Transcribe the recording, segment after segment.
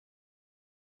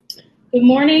Good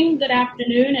morning, good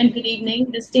afternoon, and good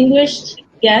evening, distinguished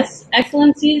guests,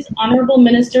 excellencies, honorable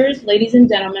ministers, ladies and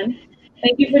gentlemen.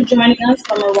 Thank you for joining us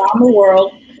from around the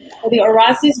world for the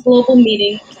Horasis Global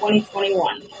Meeting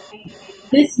 2021.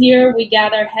 This year, we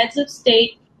gather heads of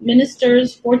state,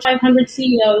 ministers, Fortune 500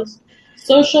 CEOs,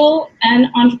 social and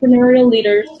entrepreneurial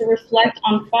leaders to reflect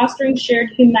on fostering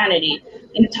shared humanity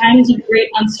in times of great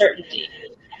uncertainty.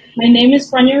 My name is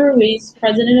Franya Ruiz,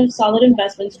 President of Solid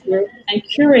Investments Group and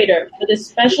curator for this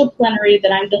special plenary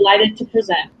that I'm delighted to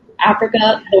present,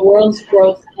 Africa, the World's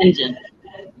Growth Engine.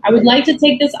 I would like to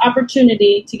take this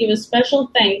opportunity to give a special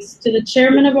thanks to the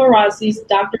chairman of Horasis,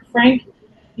 Dr. Frank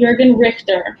Jürgen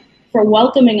Richter, for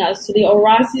welcoming us to the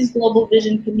Horasis Global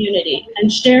Vision community and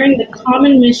sharing the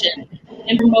common mission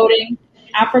in promoting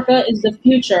Africa is the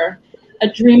future, a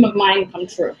dream of mine come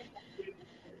true.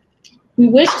 We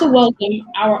wish to welcome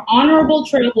our honorable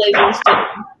trailblazers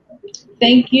today.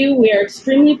 Thank you. We are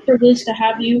extremely privileged to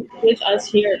have you with us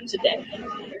here today.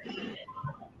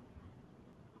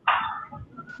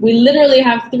 We literally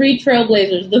have three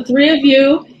trailblazers. The three of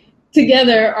you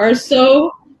together are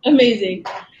so amazing.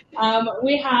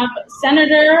 We have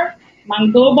Senator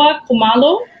Manqoba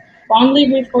Khumalo,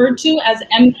 fondly referred to as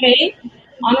MK,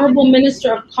 Honorable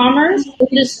Minister of Commerce,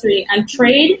 Industry, and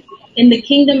Trade in the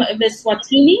Kingdom of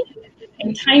Eswatini,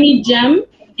 a tiny gem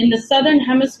in the southern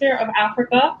hemisphere of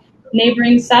Africa,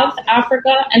 neighboring South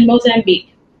Africa and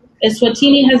Mozambique.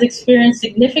 Eswatini has experienced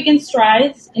significant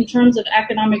strides in terms of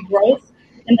economic growth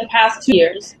in the past 2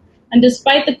 years, and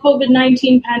despite the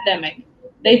COVID-19 pandemic,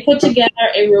 they put together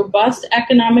a robust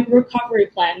economic recovery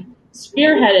plan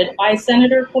spearheaded by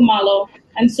Senator Khumalo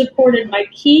and supported by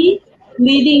key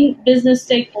leading business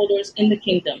stakeholders in the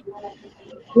kingdom.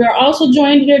 We are also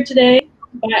joined here today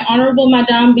by Honorable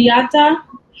Madame Béata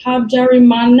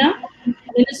Habyarimana,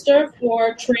 Minister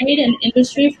for Trade and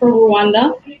Industry for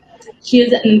Rwanda. She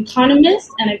is an economist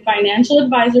and a financial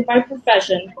advisor by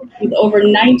profession with over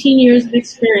 19 years of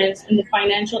experience in the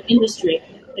financial industry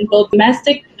in both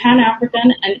domestic,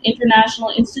 Pan-African, and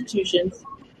international institutions.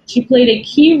 She played a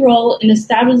key role in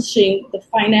establishing the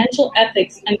financial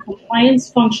ethics and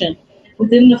compliance function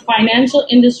within the financial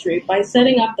industry by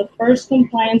setting up the first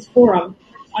compliance forum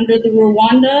under the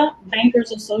Rwanda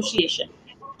Bankers Association.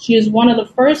 She is one of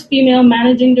the first female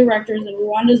managing directors in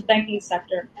Rwanda's banking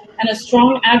sector and a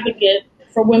strong advocate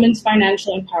for women's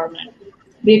financial empowerment.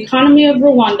 The economy of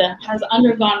Rwanda has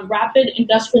undergone rapid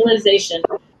industrialization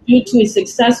due to a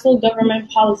successful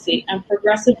government policy and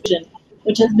progressive vision,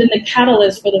 which has been the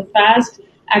catalyst for the fast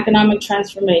economic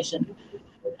transformation.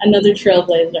 Another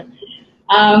trailblazer.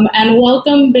 And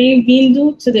welcome,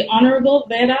 bem-vindo, to the Honorable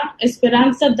Vera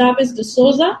Esperança de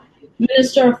Sousa,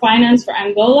 Minister of Finance for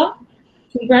Angola.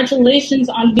 Congratulations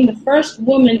on being the first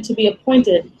woman to be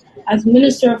appointed as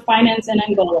Minister of Finance in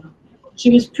Angola. She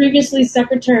was previously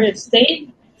Secretary of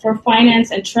State for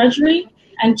Finance and Treasury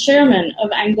and Chairman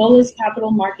of Angola's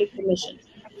Capital Market Commission.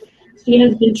 She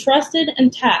has been trusted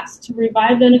and tasked to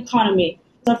revive an economy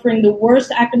suffering the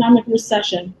worst economic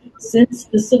recession since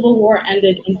the Civil War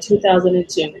ended in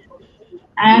 2002.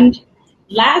 And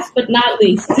last but not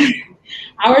least,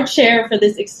 our chair for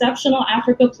this exceptional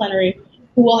Africa plenary,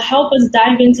 who will help us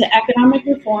dive into economic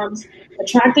reforms,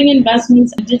 attracting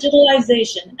investments and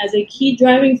digitalization as a key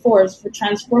driving force for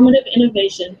transformative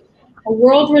innovation, a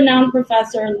world-renowned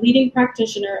professor and leading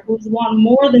practitioner who's won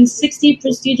more than 60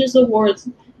 prestigious awards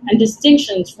and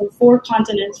distinctions from 4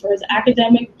 continents for his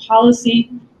academic,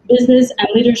 policy, business, and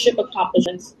leadership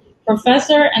accomplishments.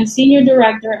 Professor and Senior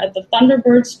Director at the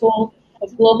Thunderbird School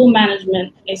of Global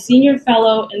Management, a Senior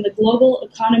Fellow in the Global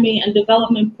Economy and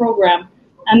Development Program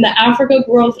and the Africa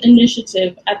Growth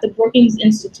Initiative at the Brookings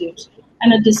Institute,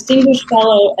 and a Distinguished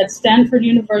Fellow at Stanford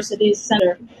University's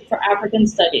Center for African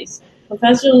Studies.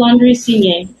 Professor Landry,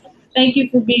 Signé, thank you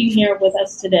for being here with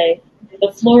us today.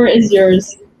 The floor is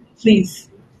yours, please.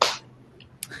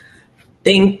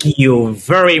 Thank you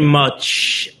very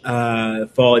much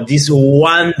for this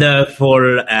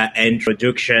wonderful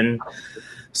introduction.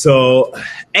 So,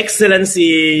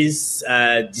 Excellencies,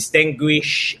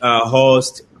 distinguished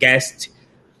host, guests,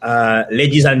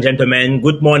 ladies and gentlemen,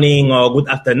 good morning or good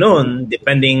afternoon,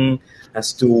 depending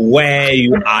as to where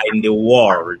you are in the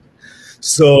world.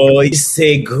 So, it's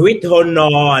a great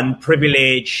honor and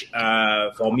privilege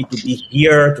for me to be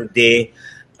here today.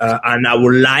 And I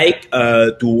would like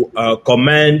to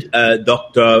commend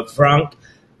Dr. Frank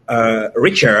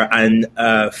Richter and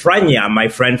Franya, my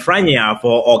friend Franya,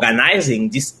 for organizing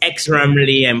this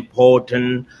extremely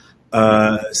important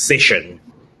session.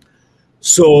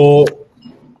 So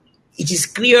it is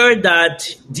clear that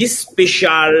this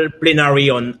special plenary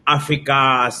on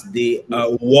Africa as the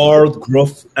world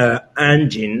growth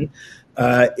engine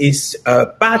is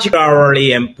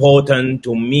particularly important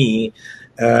to me,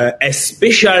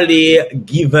 especially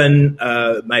given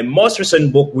my most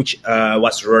recent book, which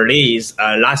was released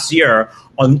last year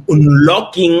on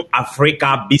unlocking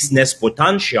Africa business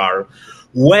potential,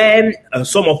 when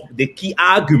some of the key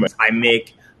arguments I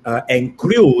make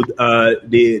include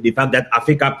the fact that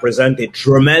Africa presents a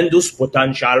tremendous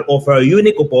potential, offer a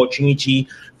unique opportunity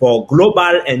for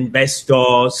global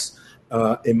investors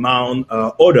among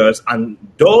others, and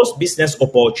those business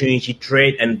opportunity,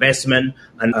 trade, investment,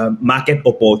 and market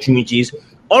opportunities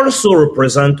also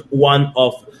represent one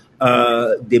of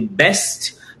the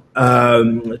best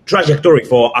trajectory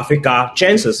for Africa,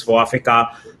 chances for Africa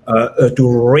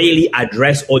to really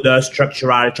address other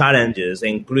structural challenges,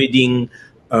 including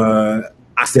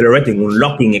accelerating,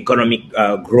 unlocking economic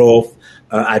growth,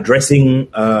 addressing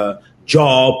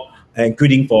job,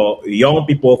 including for young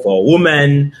people, for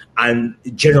women, and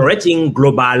generating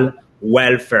global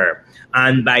welfare.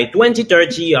 And by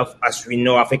 2030, as we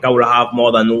know, Africa will have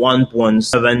more than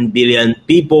 1.7 billion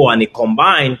people and a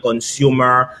combined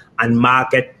consumer and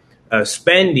market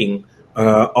spending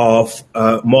of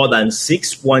more than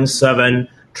 6.7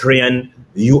 trillion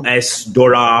US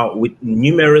dollar, with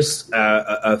numerous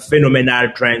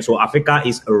phenomenal trends. So Africa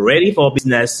is ready for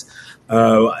business,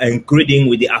 including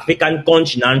with the African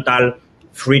Continental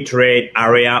Free Trade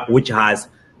Area, which has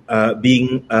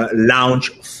been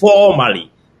launched formally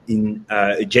in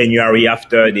January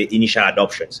after the initial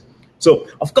adoptions. So,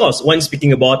 of course, when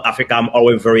speaking about Africa, I'm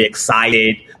always very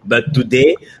excited. But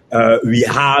today, we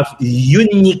have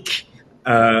unique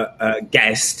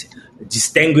guests,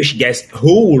 distinguished guests,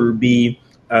 who will be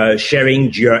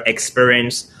sharing your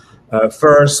experience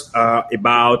first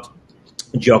about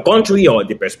your country or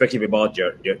the perspective about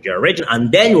your region,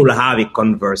 and then we'll have a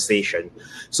conversation.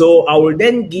 So I will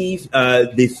then give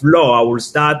the floor. I will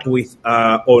start with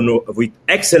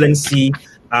Excellency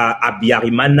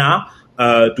Habyarimana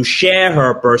to share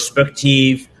her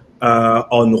perspective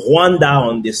on Rwanda,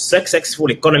 on the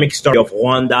successful economic story of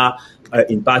Rwanda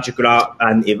in particular,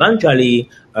 and eventually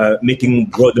making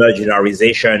broader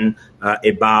generalization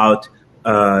about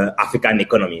African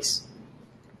economies.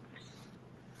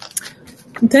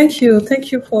 Thank you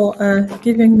for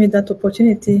giving me that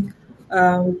opportunity.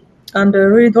 And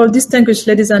really, all distinguished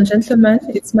ladies and gentlemen,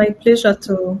 it's my pleasure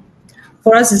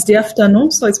for us it's the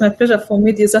afternoon, so it's my pleasure for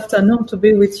me this afternoon to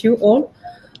be with you all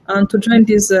and to join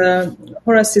this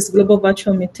Horasis Global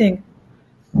Virtual Meeting.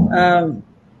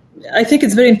 I think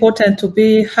it's very important to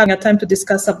be having a time to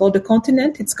discuss about the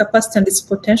continent, its capacity and its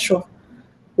potential.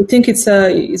 We think it's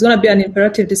going to be an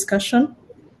imperative discussion.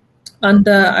 And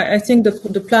I think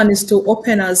the plan is to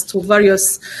open us to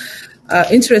various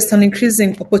interests and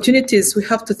increasing opportunities we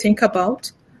have to think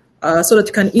about so that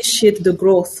we can initiate the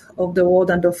growth of the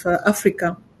world and of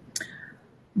Africa.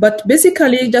 But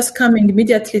basically, just coming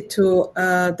immediately to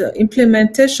the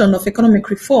implementation of economic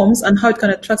reforms and how it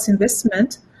can attract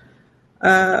investment.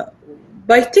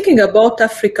 By thinking about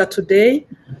Africa today,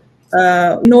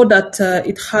 we know that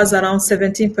it has around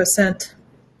 17%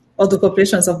 of the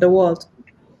populations of the world,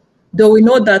 though we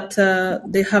know that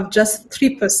they have just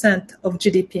 3% of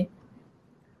GDP.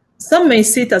 Some may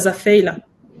see it as a failure,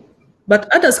 but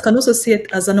others can also see it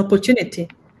as an opportunity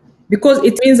because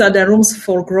it means that there are rooms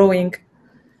for growing.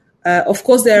 Of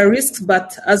course, there are risks,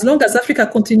 but as long as Africa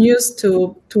continues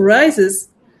to rise,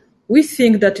 we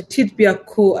think that it should be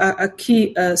a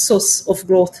key source of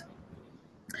growth.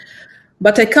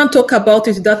 But I can't talk about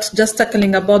it without just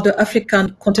tackling about the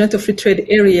African Continental Free Trade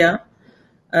Area,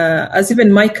 as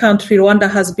even my country,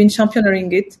 Rwanda, has been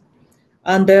championing it.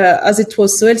 And as it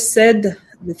was well said,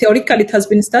 theoretically it has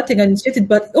been starting and initiated,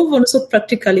 but also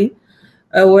practically,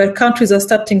 where countries are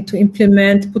starting to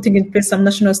implement, putting in place some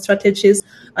national strategies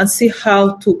and see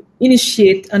how to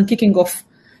initiate and kicking off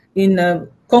in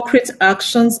concrete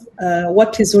actions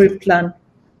what is your plan.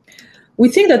 We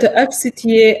think that the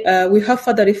FCTA will have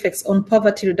further effects on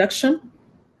poverty reduction,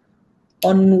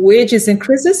 on wages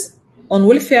increases, on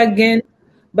welfare gain,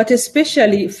 but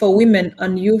especially for women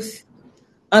and youth,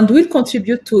 and will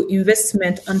contribute to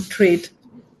investment and trade.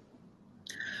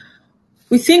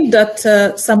 We think that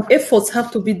some efforts have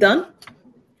to be done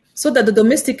so that the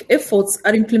domestic efforts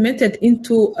are implemented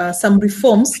into some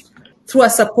reforms through a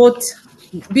support,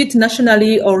 be it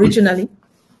nationally or regionally,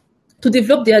 to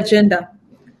develop the agenda.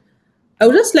 I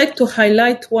would just like to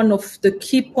highlight one of the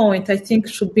key points I think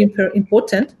should be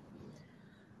important.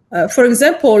 For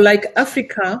example, like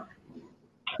Africa,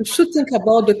 we should think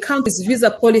about the country's visa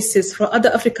policies for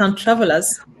other African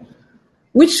travelers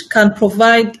which can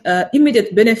provide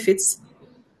immediate benefits,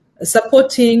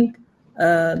 supporting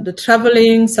the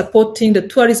traveling, supporting the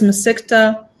tourism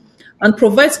sector, and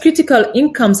provides critical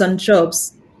incomes and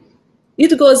jobs.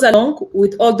 It goes along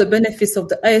with all the benefits of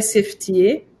the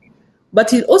ICFTA,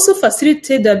 but it also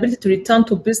facilitates the ability to return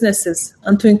to businesses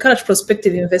and to encourage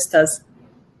prospective investors.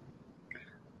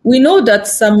 We know that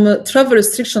some travel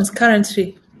restrictions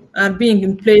currently are being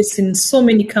in place in so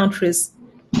many countries,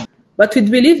 but we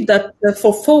believe that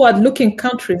for forward-looking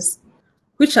countries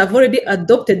which have already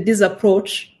adopted this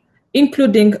approach,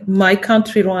 including my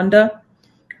country, Rwanda,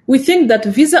 we think that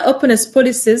visa openness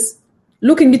policies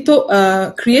looking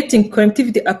into creating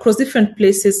connectivity across different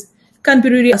places can be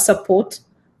really a support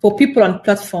for people on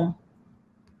platform.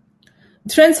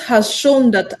 Trends has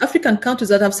shown that African countries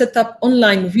that have set up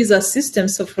online visa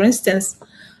systems, so for instance,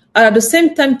 are at the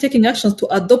same time taking actions to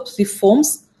adopt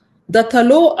reforms that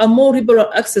allow a more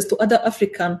liberal access to other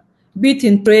African, be it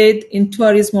in trade, in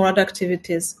tourism, or other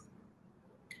activities.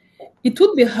 It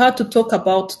would be hard to talk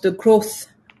about the growth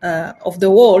of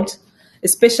the world,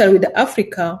 especially with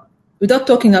Africa, without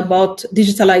talking about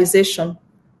digitalization.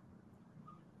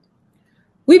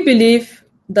 We believe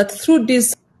that through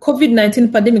this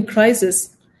COVID-19 pandemic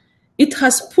crisis, it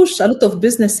has pushed a lot of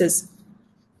businesses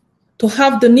to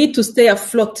have the need to stay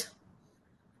afloat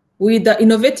with the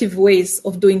innovative ways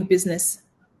of doing business.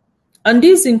 And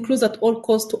this includes at all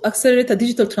costs to accelerate a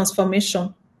digital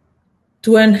transformation,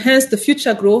 to enhance the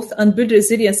future growth and build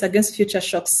resilience against future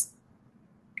shocks.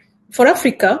 For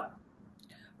Africa,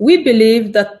 we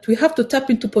believe that we have to tap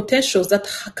into potentials that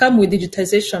come with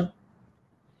digitization.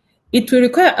 It will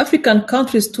require African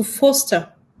countries to foster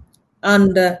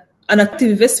an active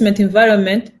investment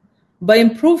environment by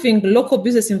improving local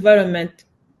business environment,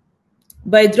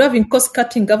 by driving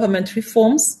cost-cutting government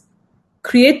reforms,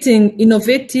 creating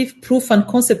innovative proof and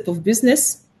concept of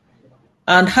business,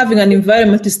 and having an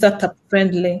environment that's startup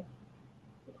friendly.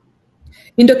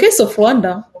 In the case of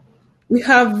Rwanda, we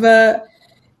have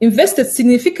invested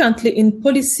significantly in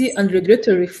policy and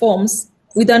regulatory reforms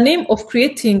with the aim of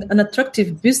creating an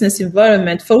attractive business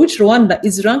environment for which Rwanda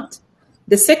is ranked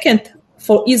the second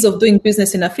for ease of doing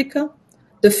business in Africa,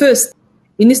 the first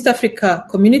in East Africa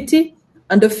community,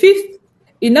 and the fifth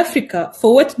in Africa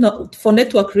for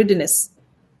network readiness.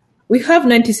 We have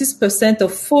 96%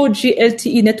 of 4G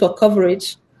LTE network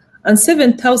coverage and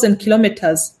 7,000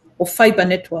 kilometers of fiber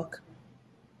network.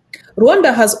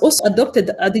 Rwanda has also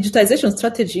adopted a digitization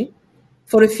strategy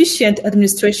for efficient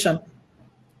administration.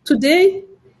 Today,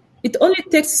 it only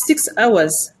takes 6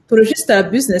 hours to register a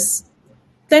business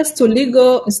thanks to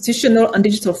legal, institutional, and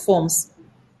digital forms.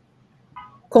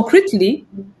 Concretely,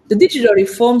 the digital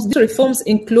reforms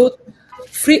include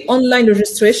free online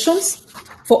registrations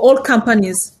for all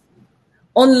companies,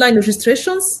 online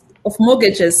registrations of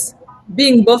mortgages,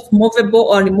 being both movable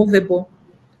or removable,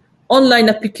 online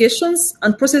applications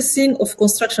and processing of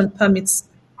construction permits,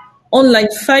 online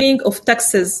filing of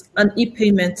taxes and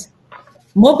e-payment,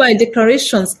 mobile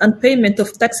declarations and payment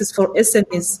of taxes for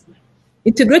SMEs,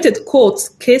 integrated court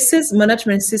cases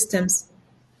management systems,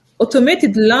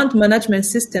 automated land management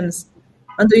systems,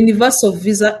 and the universal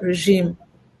visa regime.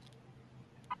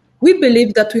 We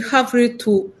believe that we have really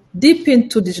to deep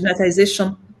into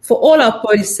digitalization for all our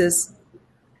policies,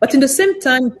 but in the same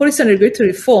time, policy and regulatory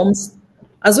reforms,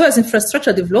 as well as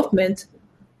infrastructure development,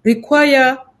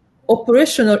 require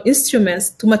operational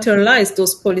instruments to materialize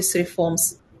those policy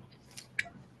reforms.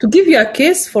 To give you a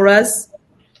case for us,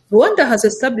 Rwanda has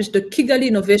established the Kigali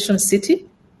Innovation City.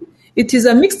 It is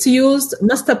a mixed-use,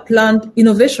 master-planned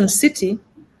innovation city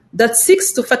that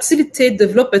seeks to facilitate the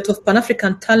development of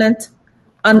Pan-African talent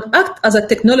and act as a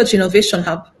technology innovation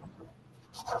hub.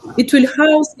 It will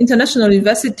house international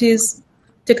universities,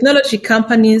 technology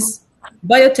companies,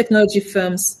 biotechnology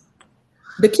firms.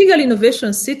 The Kigali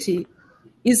Innovation City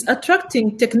is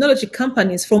attracting technology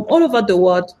companies from all over the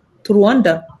world to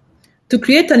Rwanda to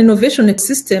create an innovation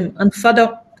ecosystem and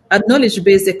further a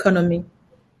knowledge-based economy.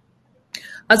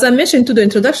 As I mentioned to the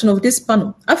introduction of this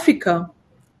panel, Africa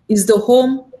is the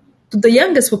home to the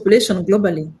youngest population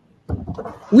globally.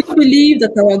 We believe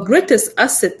that our greatest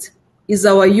asset is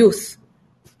our youth.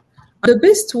 And the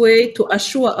best way to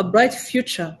assure a bright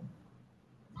future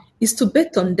is to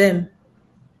bet on them,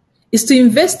 is to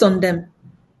invest on them,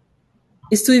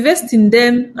 is to invest in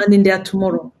them and in their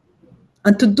tomorrow,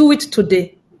 and to do it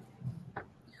today.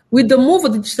 With the move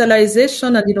of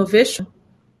digitalization and innovation,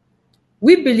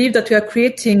 we believe that we are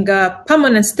creating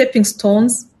permanent stepping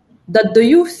stones that the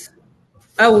youth,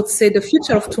 I would say the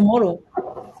future of tomorrow,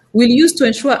 will use to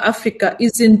ensure Africa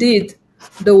is indeed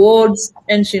the world's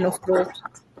engine of growth.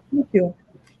 Thank you.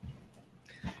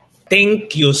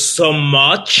 Thank you so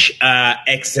much,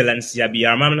 Excellency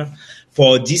Habyarimana,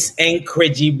 for this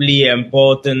incredibly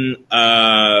important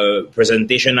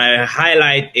presentation. I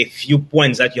highlight a few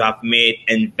points that you have made: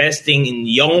 investing in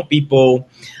young people,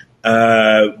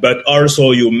 but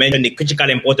also you mentioned the critical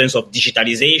importance of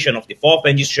digitalization of the fourth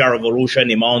industrial revolution,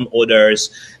 among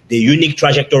others, the unique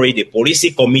trajectory, the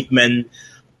policy commitment,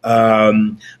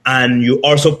 and you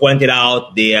also pointed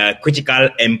out the critical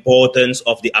importance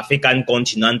of the African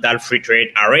continental free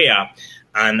trade area.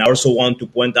 And I also want to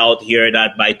point out here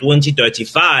that by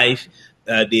 2035,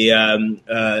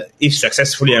 if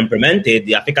successfully implemented,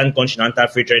 the African continental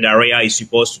free trade area is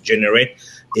supposed to generate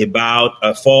about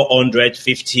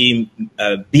 $450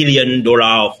 billion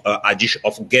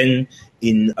of gain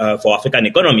for African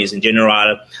economies in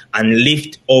general, and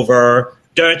lift over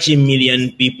 30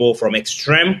 million people from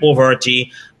extreme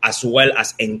poverty, as well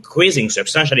as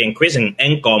substantially increasing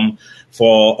income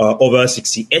for over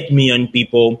 68 million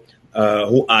people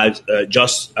who are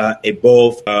just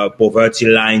above poverty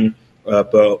line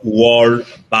per World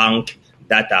Bank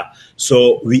data.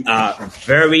 So we are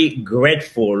very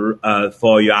grateful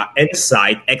for your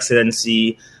insight,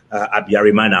 Excellency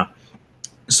Habyarimana.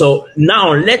 So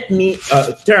now let me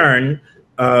turn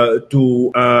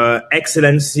to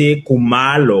Excellency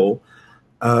Khumalo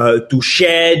to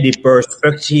share the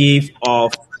perspective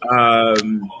of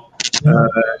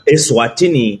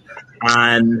Eswatini,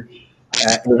 and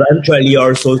eventually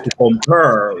also to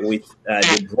compare with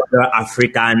the broader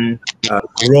African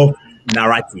growth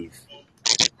narrative.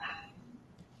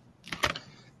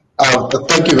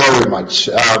 Thank you very much.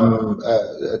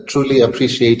 Truly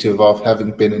appreciative of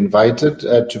having been invited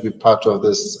to be part of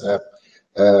this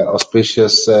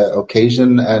auspicious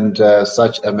occasion, and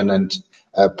such eminent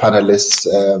panelists,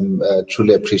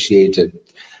 truly appreciated.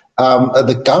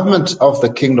 The government of the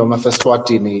Kingdom of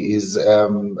Eswatini is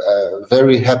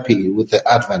very happy with the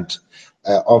advent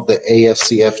of the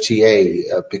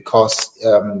AFCFTA because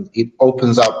it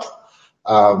opens up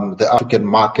the African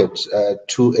market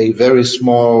to a very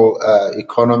small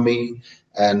economy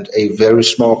and a very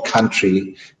small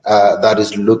country that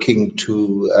is looking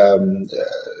to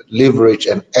leverage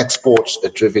an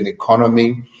export-driven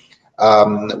economy.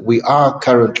 We are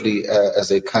currently,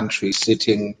 as a country,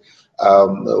 sitting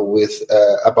with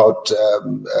about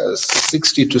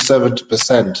 60 to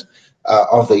 70%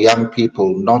 of the young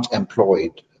people not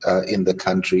employed in the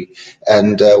country,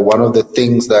 and one of the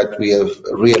things that we have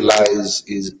realized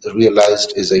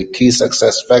is a key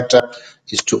success factor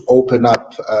is to open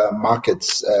up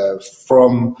markets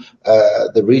from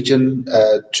the region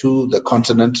to the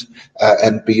continent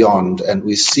and beyond. And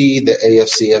we see the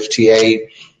AFCFTA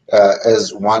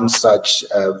as one such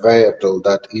vehicle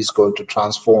that is going to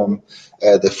transform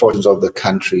the fortunes of the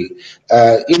country.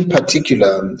 In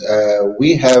particular,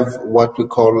 we have what we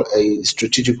call a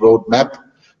strategic roadmap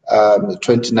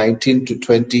 2019 to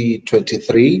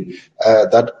 2023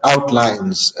 that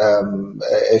outlines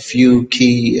a few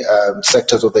key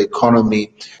sectors of the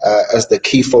economy as the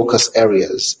key focus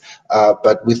areas.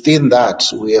 But within that,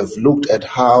 we have looked at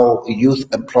how youth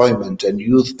employment and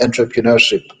youth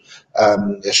entrepreneurship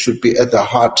should be at the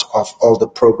heart of all the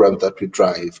programs that we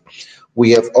drive.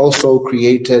 We have also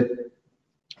created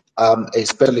a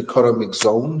special economic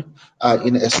zone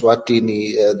in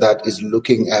Eswatini that is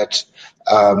looking at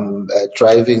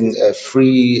driving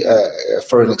free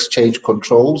foreign exchange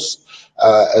controls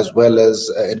as well as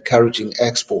encouraging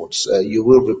exports. You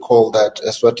will recall that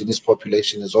Eswatini's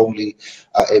population is only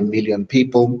 1 million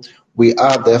people. We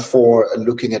are therefore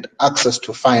looking at access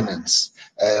to finance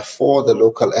for the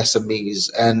local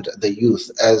SMEs and the youth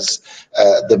as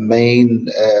the main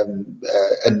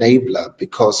enabler,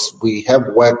 because we have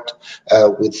worked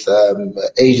with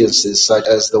agencies such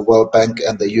as the World Bank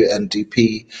and the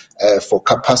UNDP for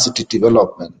capacity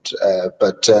development.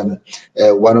 But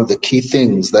one of the key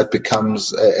things that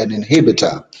becomes an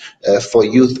inhibitor for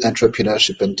youth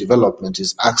entrepreneurship and development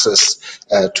is access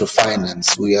to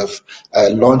finance. We have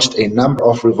launched a number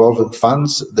of revolving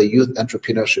funds, the Youth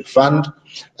Entrepreneurship Fund,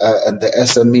 and the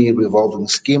SME revolving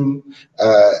scheme,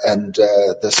 and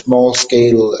the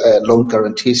small-scale loan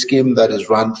guarantee scheme that is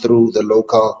run through the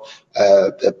local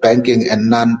banking and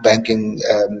non-banking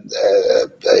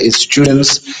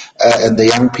institutions, and the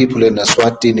young people in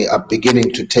Eswatini are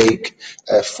beginning to take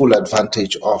full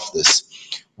advantage of this.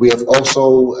 We have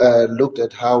also looked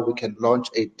at how we can launch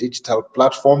a digital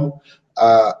platform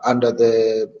under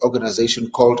the organization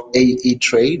called AE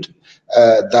Trade,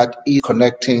 that is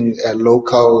connecting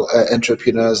local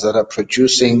entrepreneurs that are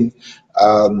producing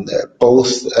both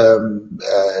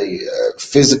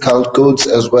physical goods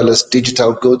as well as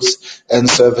digital goods and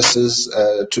services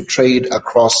to trade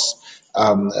across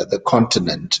the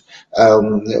continent.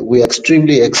 We are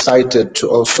extremely excited to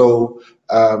also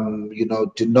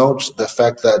denote the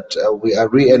fact that we are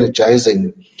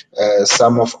re-energizing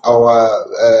some of our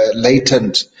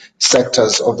latent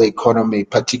sectors of the economy,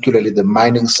 particularly the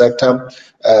mining sector.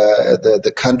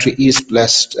 The country is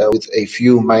blessed with a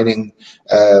few mining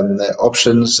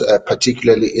options,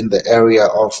 particularly in the area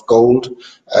of gold,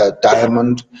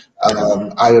 diamond,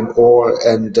 iron ore,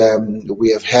 and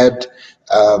we have had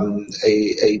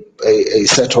a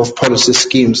set of policy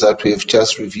schemes that we've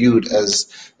just reviewed as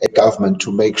a government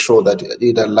to make sure that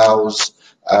it allows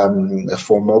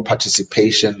for more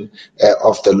participation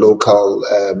of the local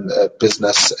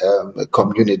business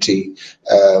community,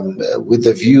 with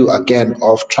the view again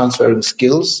of transferring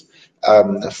skills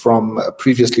from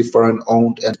previously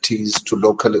foreign-owned entities to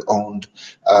locally owned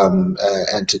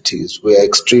entities. We are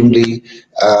extremely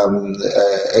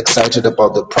excited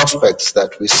about the prospects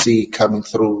that we see coming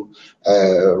through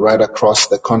right across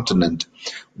the continent.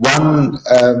 One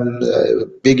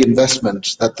big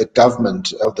investment that the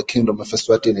government of the Kingdom of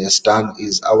Eswatini has done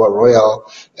is our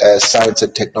Royal Science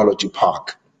and Technology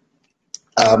Park.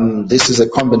 This is a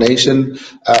combination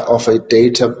of a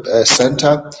data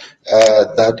center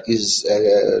that is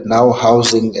now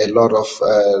housing a lot of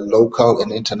local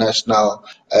and international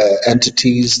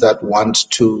entities that want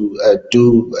to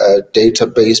do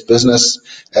database business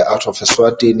out of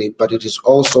Eswatini, but it is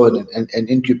also an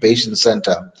incubation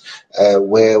center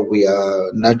where we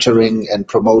are nurturing and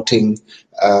promoting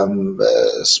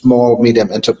small,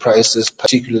 medium enterprises,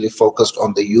 particularly focused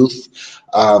on the youth,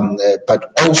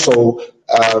 but also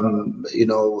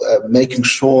making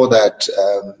sure that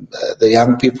the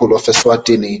young people of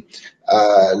Eswatini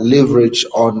leverage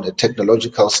on the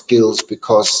technological skills,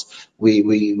 because we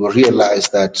realize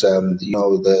that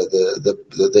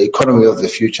the economy of the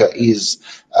future is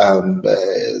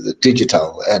the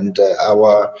digital, and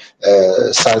our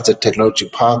Science and Technology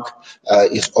Park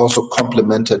is also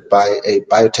complemented by a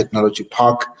biotechnology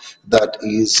park that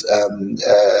is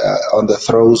on the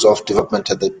throes of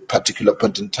development at the particular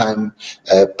point in time,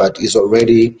 but is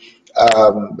already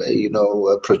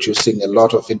producing a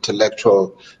lot of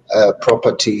intellectual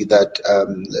property that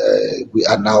we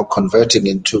are now converting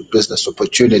into business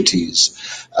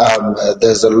opportunities.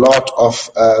 There's a lot of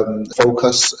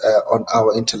focus on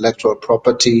our intellectual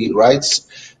property rights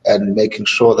and making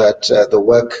sure that the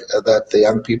work that the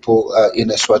young people in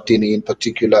Eswatini in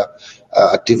particular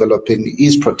are developing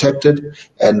is protected,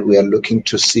 and we are looking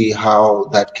to see how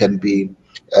that can be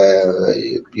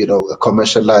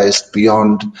commercialized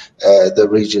beyond the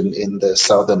region in the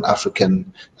Southern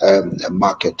African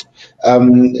market.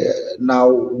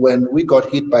 Now, when we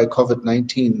got hit by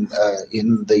COVID-19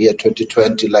 in the year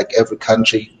 2020, like every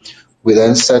country, we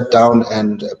then sat down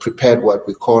and prepared what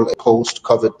we call a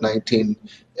post-COVID-19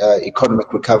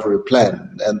 economic recovery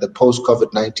plan. And the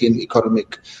post-COVID-19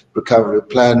 economic recovery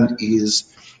plan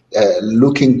is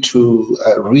looking to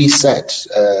reset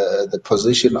the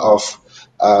position of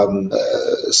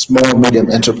small,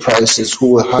 medium enterprises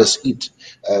who were hardest hit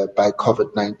by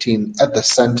COVID-19 at the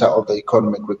center of the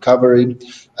economic recovery.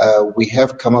 We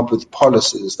have come up with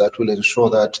policies that will ensure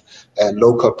that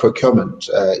local procurement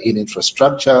in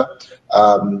infrastructure,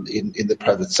 in the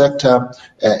private sector,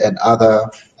 and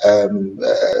other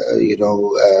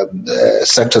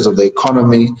sectors of the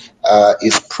economy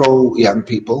is pro young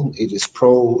people. It is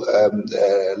pro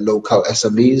local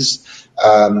SMEs.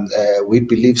 We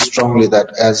believe strongly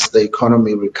that as the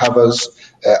economy recovers,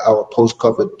 our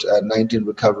post-COVID-19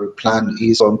 recovery plan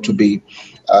is going to be,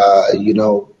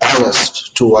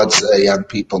 biased towards young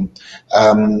people.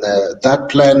 That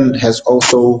plan has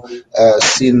also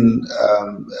seen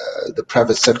the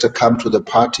private sector come to the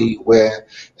party, where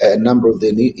a number of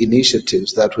the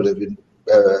initiatives that would have been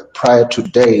prior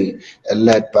today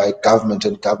led by government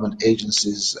and government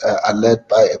agencies are led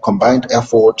by a combined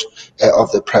effort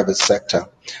of the private sector.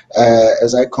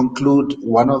 As I conclude,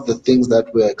 one of the things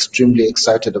that we're extremely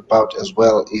excited about as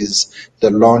well is the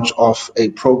launch of a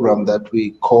program that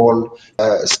we call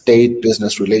State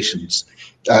Business Relations.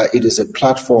 It is a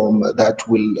platform that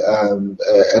will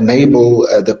enable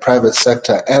the private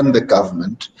sector and the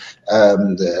government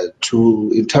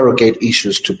to interrogate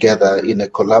issues together in a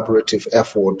collaborative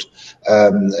effort,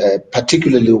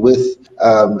 particularly with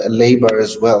labor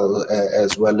as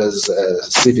well as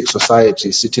civic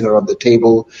society sitting around the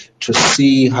table to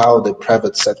see how the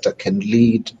private sector can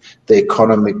lead the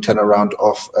economic turnaround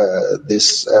of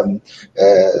this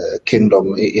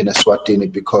kingdom in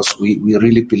Eswatini, because we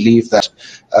really believe that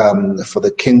for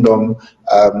the kingdom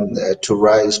to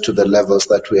rise to the levels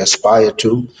that we aspire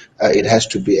to. It has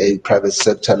to be a private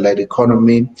sector-led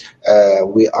economy.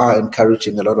 We are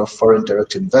encouraging a lot of foreign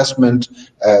direct investment,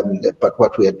 but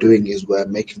what we are doing is we're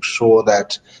making sure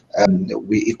that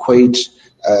we equate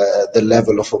the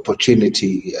level of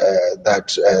opportunity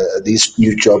that these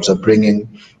new jobs are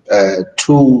bringing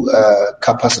to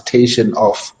capacitation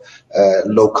of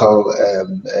local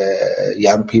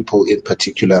young people in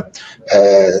particular.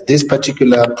 This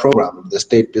particular program, the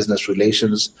State Business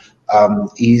Relations,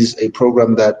 is a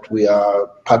program that we are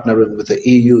partnering with the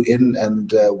EU in,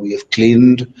 and we have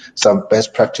gleaned some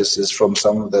best practices from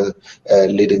some of the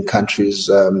leading countries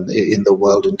in the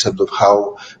world in terms of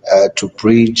how to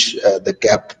bridge the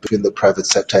gap between the private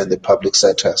sector and the public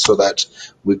sector so that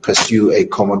we pursue a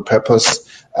common purpose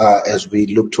as we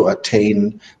look to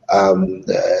attain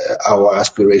our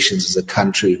aspirations as a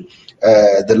country.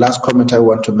 The last comment I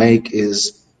want to make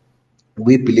is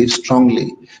we believe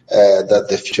strongly that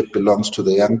the future belongs to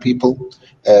the young people,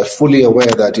 fully aware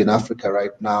that in Africa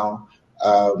right now,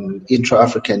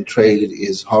 intra-African trade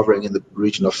is hovering in the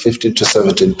region of 15 to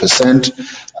 17%,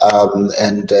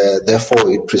 and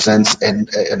therefore it presents an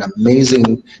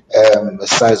amazing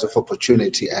size of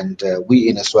opportunity, and we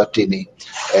in Eswatini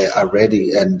are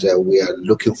ready, and we are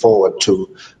looking forward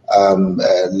to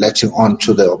latching on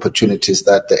to the opportunities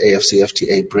that the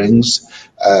AFCFTA brings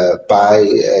by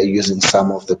using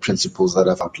some of the principles that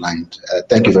I've outlined.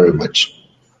 Thank you very much.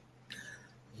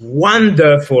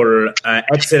 Wonderful,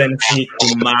 Excellency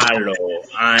Khumalo,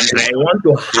 and I want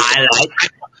to highlight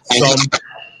some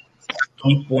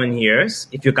key points here.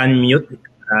 If you can mute,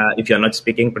 if you're not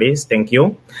speaking, please. Thank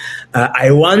you.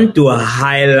 I want to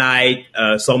highlight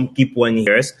some key points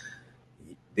here.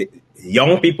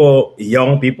 Young people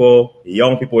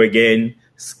again,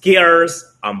 skills,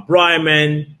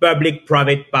 employment,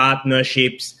 public-private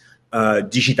partnerships,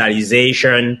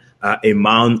 digitalization,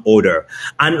 among other.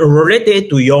 And related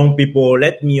to young people,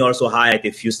 let me also highlight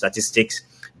a few statistics.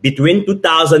 Between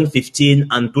 2015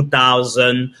 and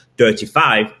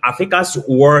 2035, Africa's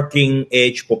working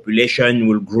age population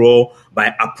will grow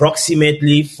by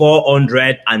approximately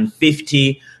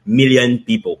 450 million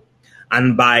people.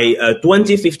 And by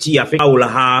 2050, Africa will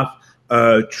have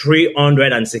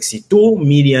 362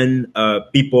 million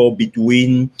people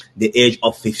between the age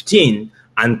of 15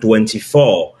 and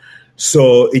 24.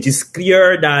 So it is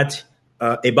clear that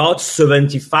about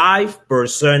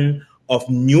 75% of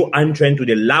new entrants to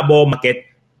the labor market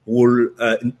will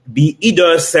be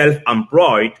either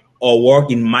self-employed or work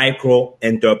in micro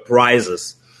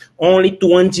enterprises. Only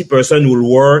 20% will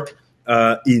work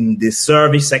in the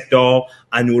service sector,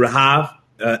 and will have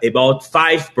about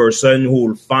 5% who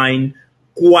will find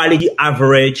quality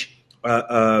average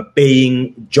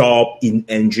paying job in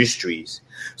industries.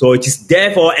 So it is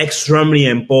therefore extremely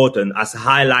important, as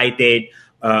highlighted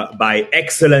by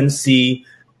Excellency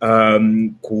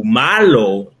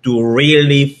Khumalo, to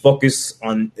really focus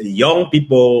on young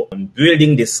people, on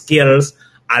building the skills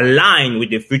aligned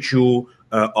with the future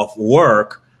of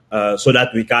work, so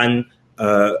that we can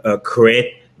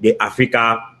create the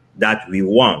Africa that we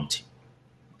want.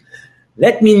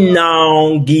 Let me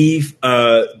now give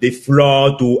the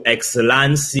floor to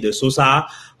Excellency Sousa,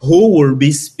 who will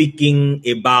be speaking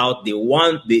about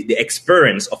the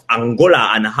experience of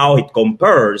Angola and how it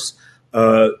compares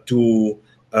to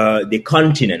the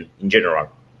continent in general.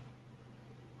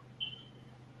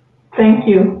 Thank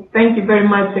you. Thank you very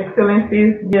much,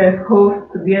 Excellencies, dear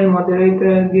host, dear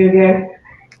moderator, dear guests.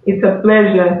 It's a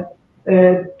pleasure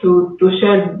to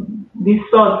share these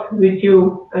thoughts with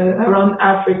you around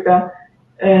Africa.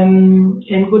 And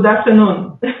good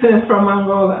afternoon from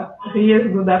Angola. Yes,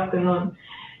 good afternoon.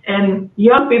 And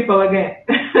young people again,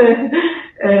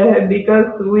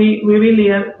 because we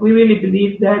really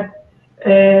believe that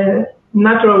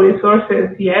natural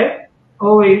resources, yes,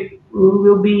 always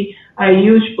will be a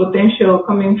huge potential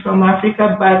coming from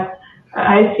Africa, but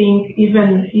I think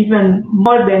even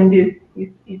more than this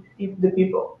is the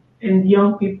people and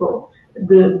young people.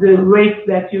 The rates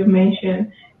that you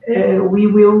mentioned, we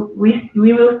will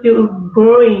still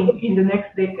growing in the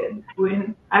next decade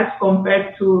as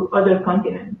compared to other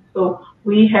continents. So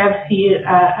we have here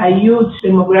a huge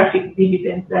demographic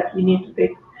dividend that we need to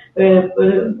take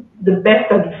the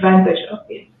best advantage of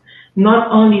it. Not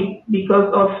only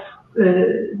because of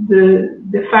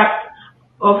the fact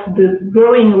of the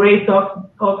growing rate of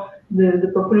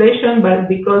the population, but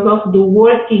because of the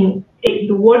working age,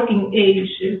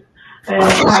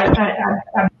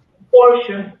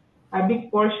 a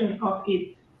big portion of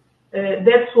it.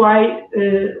 That's why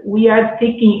we are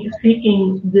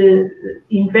seeking the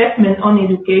investment on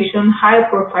education, high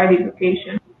profile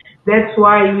education, That's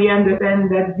why we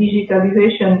understand that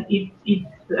digitalization is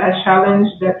a challenge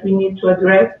that we need to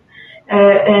address.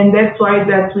 And that's why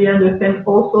that we understand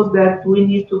also that we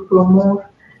need to promote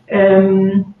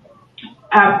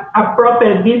a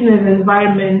proper business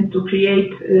environment to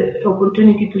create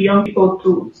opportunity to young people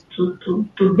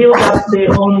to build up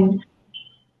their own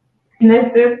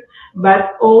businesses,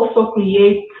 but also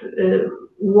create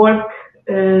work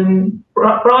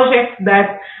projects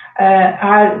that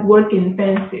are work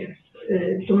intensive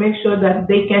to make sure that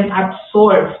they can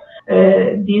absorb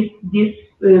this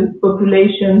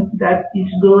population that is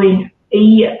growing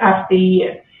year after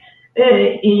year.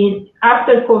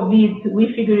 After COVID,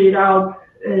 we figured it out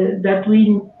that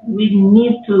we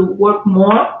need to work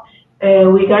more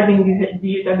regarding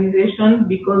digitalization,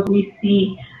 because we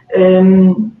see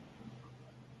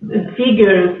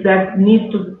figures that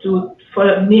need to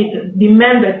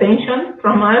demand attention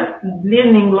from us,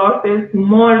 learning losses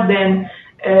more than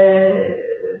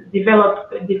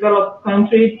developed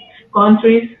countries.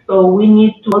 So we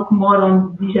need to work more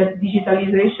on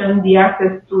digitalization, the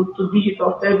access to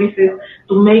digital services,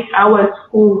 to make our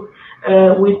schools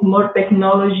with more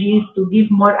technology, to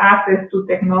give more access to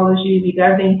technology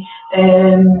regarding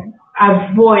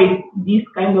avoid these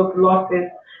kind of losses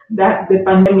that the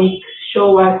pandemic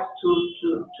show us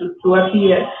to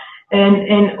appear.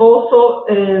 And also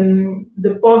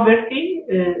the poverty,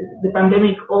 the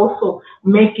pandemic also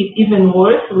make it even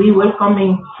worse. We were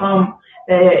coming from,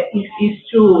 it's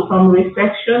true, from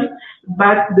recession,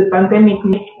 but the pandemic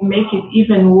make it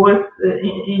even worse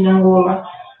in Angola.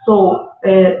 So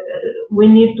we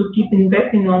need to keep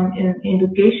investing in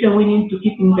education, we need to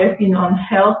keep investing on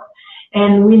health,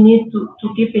 and we need to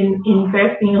keep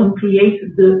investing on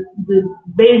create the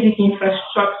basic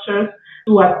infrastructure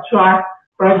to attract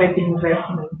private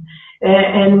investment.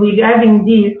 And regarding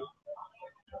this,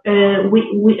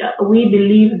 we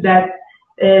believe that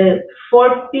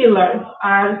 4 pillars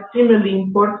are extremely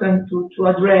important to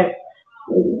address.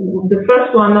 The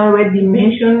first one already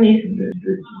mentioned is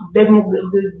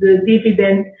the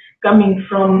dividend coming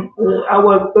from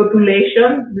our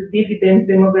population, the dividend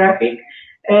demographic.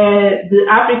 The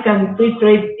African Free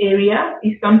Trade Area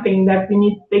is something that we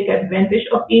need to take advantage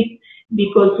of it,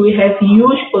 because we have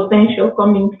huge potential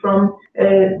coming from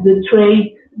the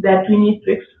trade that we need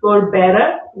to explore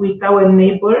better with our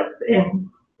neighbors and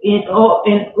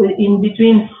in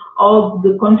between all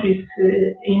the countries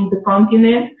in the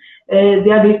continent.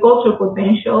 The agricultural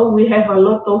potential, we have a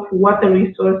lot of water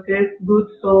resources, good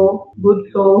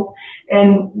soil,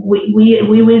 and we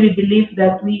really believe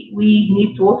that we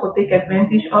need to also take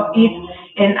advantage of it.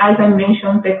 And as I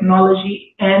mentioned,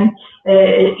 technology and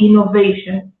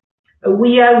innovation.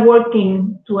 We are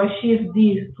working to achieve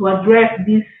this, to address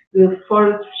these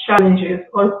 4 challenges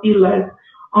or pillars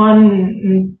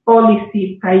on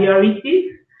policy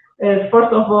priorities.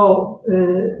 First of all,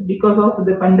 because of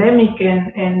the pandemic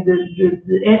and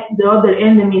the other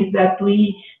enemies that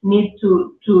we need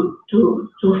to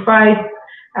fight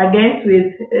against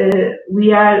with,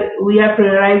 we are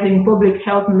prioritizing public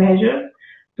health measures,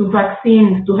 to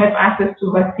vaccines, to have access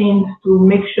to vaccines, to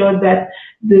make sure that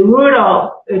the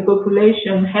rural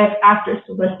population have access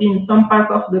to vaccines. Some parts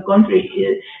of the country,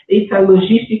 it's a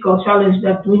logistical challenge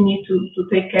that we need to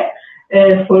take care.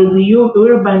 For the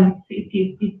urban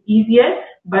cities, it's easier,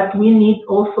 but we need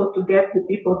also to get the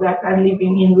people that are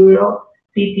living in rural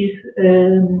cities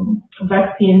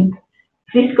vaccines.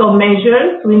 Fiscal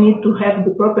measures, we need to have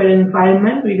the proper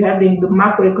environment regarding the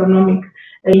macroeconomic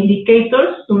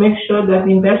indicators to make sure that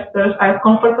investors are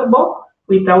comfortable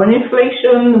with our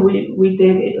inflation, with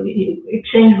the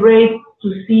exchange rate,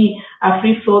 to see a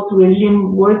free float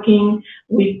regime working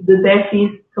with the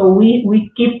deficit. So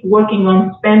we keep working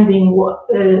on spending,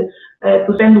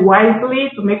 to spend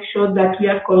wisely, to make sure that we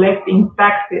are collecting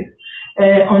taxes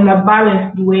on a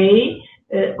balanced way,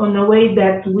 on a way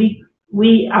that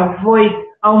we avoid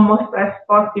almost as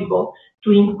possible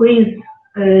to increase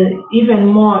even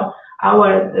more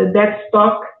our debt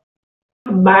stock,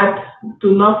 but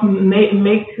to not make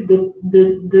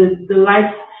the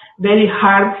life very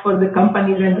hard for the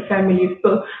companies and the families.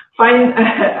 So find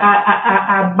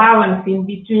a balance in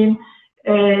between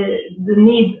the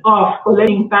need of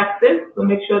collecting taxes to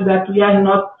make sure that we are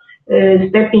not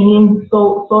stepping in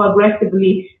so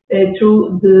aggressively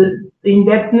through the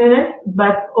indebtedness,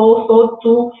 but also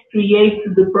to create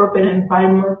the proper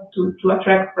environment to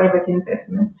attract private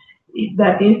investment.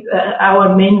 That is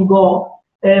our main goal.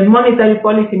 Monetary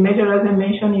policy measure, as I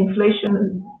mentioned,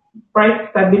 inflation, price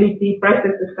stability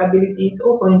is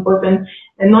also important,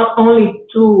 and not only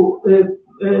to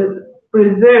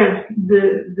preserve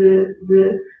the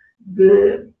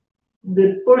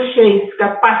the purchase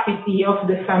capacity of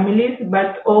the families,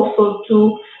 but also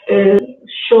to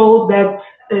show that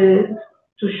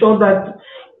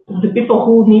the people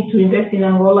who need to invest in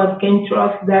Angola can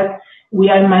trust that we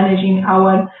are managing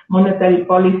our monetary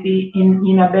policy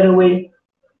in a better way.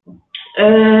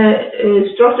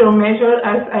 Structural measure,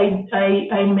 as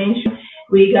I mentioned,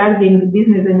 regarding the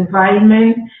business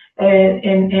environment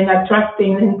and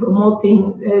attracting and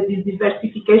promoting the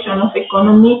diversification of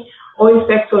economy. Oil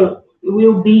sector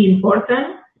will be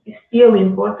important, still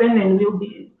important, and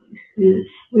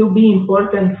will be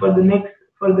important for the next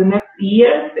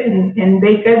years and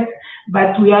decades.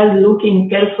 But we are looking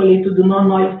carefully to the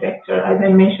non-oil sector, as I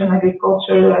mentioned,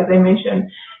 agriculture, as I mentioned,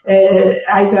 as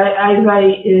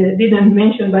I didn't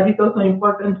mention, but it's also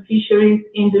important, fisheries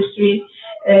industry,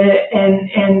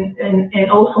 and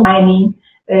also mining,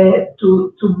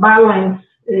 to balance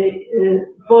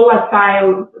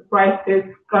volatile prices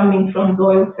coming from the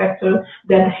oil sector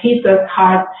that hit us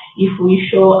hard if we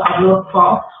show a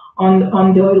shortfall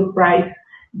on the oil price.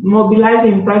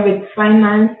 Mobilizing private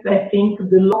finance, I think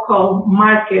the local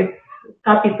markets,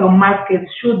 capital markets,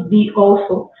 should be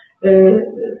also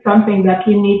something that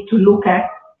we need to look at.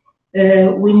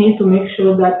 We need to make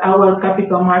sure that our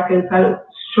capital markets are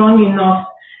strong enough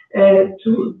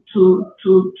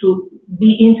to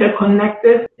be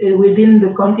interconnected within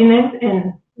the continent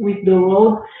and with the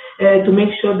world, to make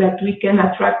sure that we can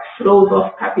attract flows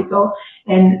of capital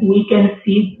and we can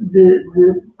see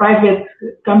the private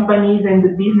companies and the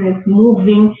business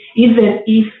moving, even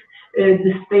if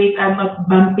the state are not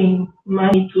bumping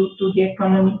money to the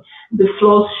economy. The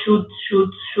flows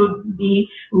should be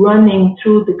running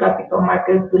through the capital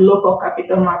markets, the local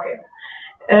capital markets.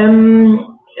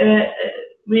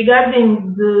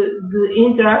 Regarding the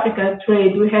inter-African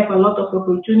trade, we have a lot of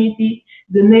opportunity.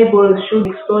 The neighbors should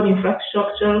explore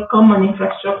infrastructure, common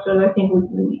infrastructure. I think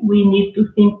we need to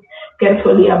think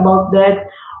carefully about that.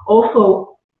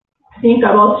 Also, think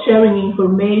about sharing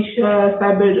information,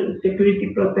 cyber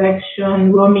security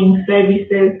protection, roaming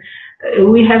services.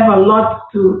 We have a lot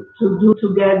to do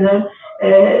together.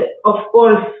 Of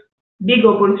course, big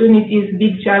opportunities,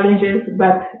 big challenges,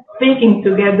 but thinking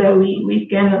together, we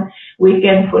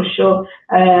can for sure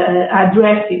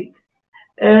address it.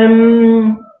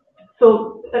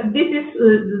 So this is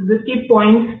the key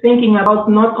points, thinking about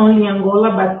not only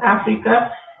Angola, but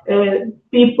Africa,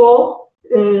 people,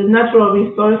 natural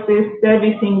resources,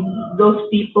 servicing those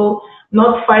people,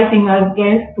 not fighting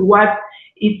against what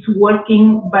it's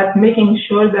working, but making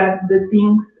sure that the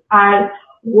things are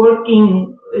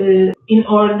working in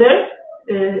order.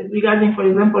 Regarding, for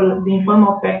example, the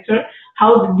informal sector,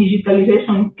 how the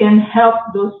digitalization can help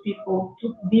those people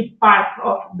to be part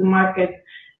of the market,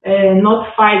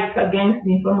 not fight against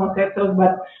the informal sector,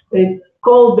 but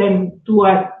call them to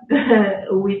us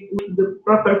with the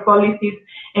proper policies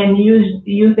and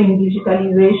using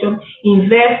digitalization,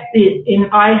 invest in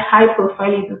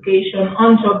high-profile education,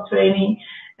 on-job training,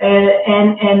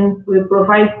 and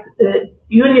provide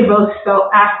universal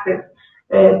access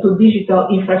to digital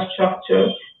infrastructure.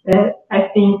 I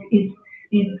think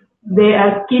they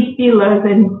are key pillars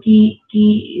and key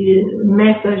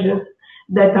messages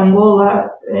that Angola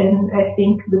and I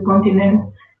think the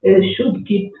continent should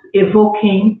keep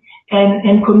evoking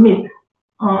and commit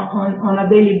on a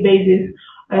daily basis,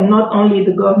 not only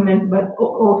the government but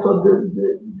also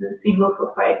the civil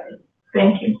society.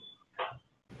 Thank you.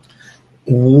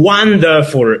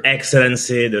 Wonderful,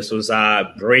 Excellency, the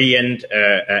Sousa, brilliant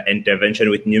intervention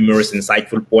with numerous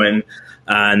insightful points.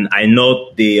 And I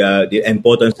note the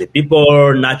importance of the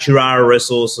people, natural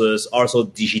resources, also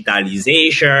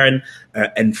digitalization,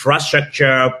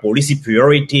 infrastructure, policy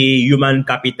priority, human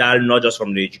capital, not just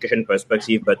from the education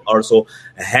perspective, but also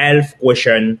a health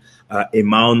question,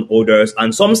 among others.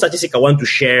 And some statistics I want to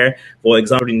share, for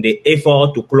example, in the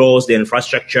effort to close the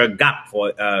infrastructure gap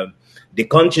for the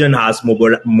continent has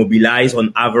mobilized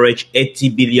on average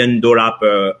 $80 billion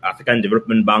per African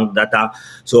Development Bank data.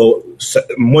 So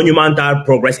monumental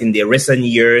progress in the recent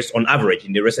years, on average,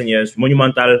 in the recent years,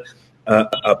 monumental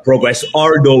progress,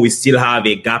 although we still have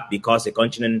a gap because the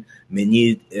continent may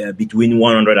need between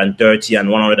 130 and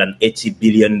 180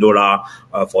 billion dollars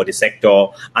for the sector.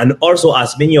 And also,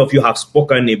 as many of you have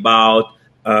spoken about,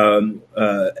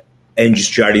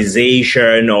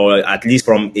 industrialization, or at least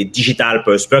from a digital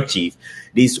perspective,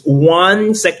 there's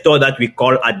one sector that we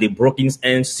call at the Brookings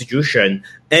Institution,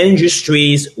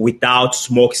 industries without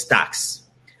smokestacks.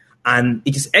 And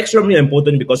it is extremely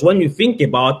important because when you think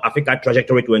about Africa's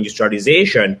trajectory to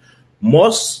industrialization,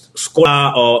 most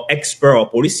scholar or expert or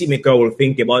policymaker will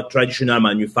think about traditional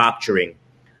manufacturing.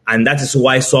 And that is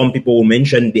why some people will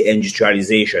mention the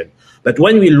industrialization. But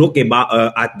when we look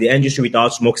at the industry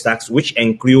without smokestacks, which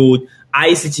include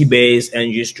ICT-based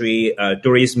industry,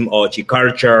 tourism,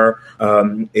 horticulture,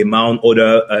 among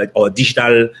other, or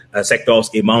digital sectors,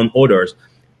 among others,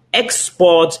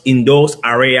 exports in those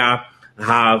areas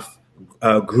have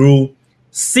grew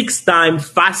 6 times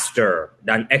faster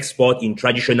than export in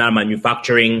traditional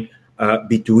manufacturing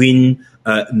between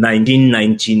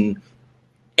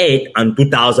 1998 and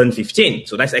 2015.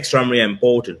 So that's extremely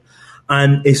important.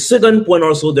 And a second point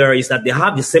also there is that they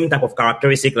have the same type of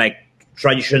characteristic like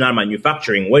traditional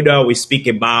manufacturing, whether we speak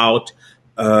about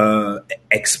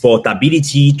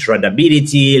exportability,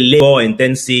 tradability, labor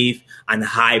intensive, and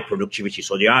high productivity.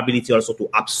 So the ability also to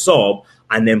absorb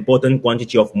an important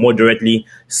quantity of moderately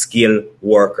skilled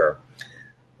worker.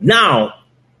 Now,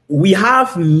 we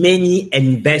have many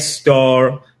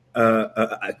investors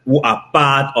who are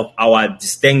part of our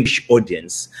distinguished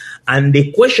audience. And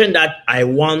the question that I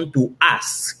want to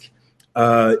ask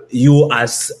you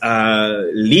as a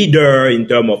leader in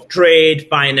terms of trade,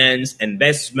 finance,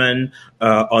 investment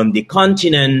on the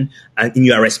continent and in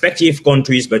your respective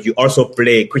countries, but you also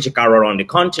play a critical role on the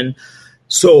continent.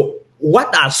 So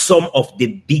what are some of the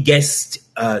biggest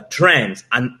trends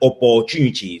and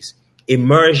opportunities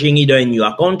emerging either in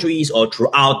your countries or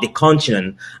throughout the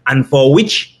continent, and for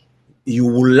which you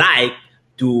would like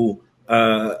to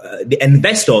the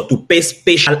investor to pay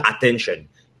special attention?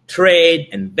 Trade,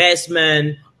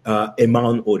 investment,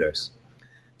 among others.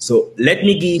 So let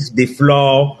me give the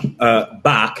floor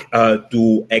back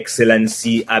to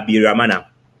Excellency Habyarimana.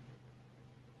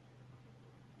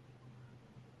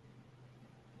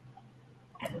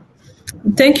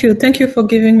 Thank you for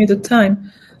giving me the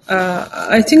time.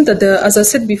 I think that, as I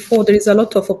said before, there is a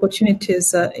lot of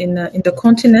opportunities in the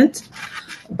continent,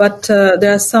 but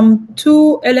there are some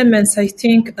 2 elements I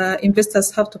think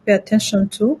investors have to pay attention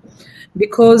to,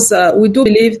 because we do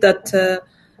believe that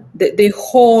they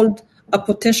hold a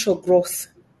potential growth,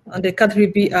 and they can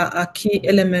really be a key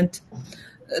element.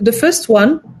 The first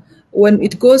one, when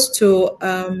it goes to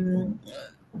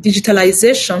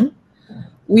digitalization,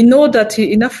 we know that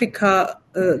in Africa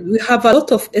we have a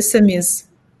lot of SMEs,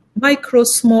 micro,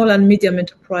 small, and medium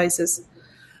enterprises.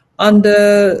 And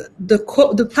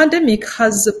the pandemic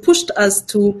has pushed us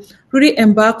to really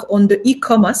embark on the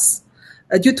e-commerce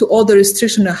due to all the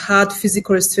restrictions, hard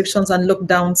physical restrictions and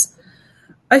lockdowns.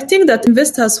 I think that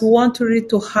investors who want really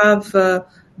to have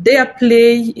their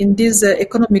play in this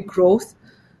economic growth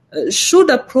should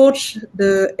approach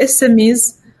the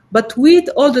SMEs, but with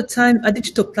all the time a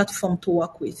digital platform to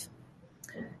work with.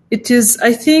 It is,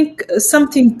 I think,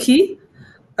 something key.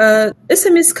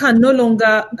 SMEs can no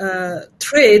longer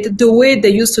trade the way they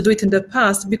used to do it in the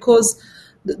past, because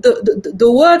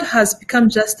the world has become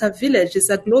just a village. It's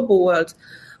a global world.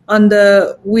 And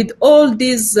with all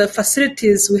these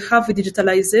facilities we have with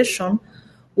digitalization,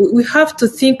 we have to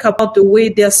think about the way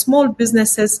their small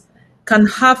businesses can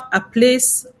have a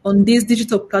place on these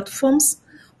digital platforms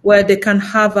where they can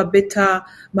have a better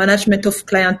management of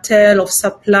clientele, of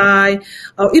supply,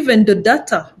 or even the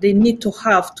data they need to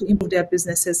have to improve their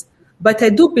businesses. But I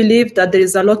do believe that there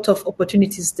is a lot of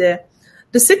opportunities there.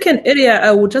 The second area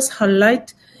I would just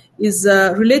highlight is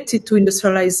related to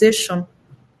industrialization.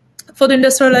 For the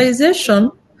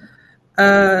industrialization,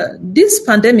 this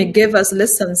pandemic gave us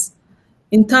lessons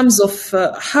in terms of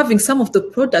having some of the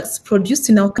products produced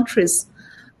in our countries.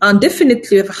 And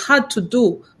definitely we've had to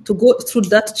go through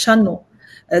that channel,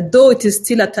 though it is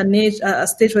still at a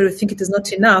stage where we think it is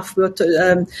not enough.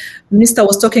 Minister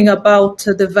was talking about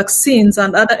the vaccines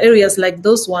and other areas like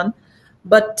those one.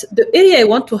 But the area I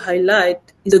want to highlight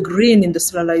is the green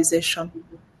industrialization.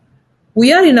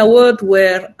 We are in a world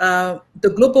where the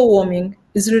global warming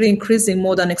is really increasing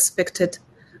more than expected.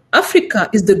 Africa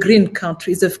is the green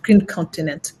country, is the green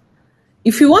continent.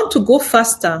 If you want to go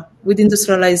faster with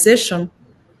industrialization,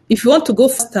 if you want to go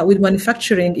faster with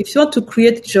manufacturing, if you want to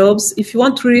create jobs, if you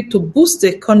want really to boost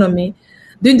the economy,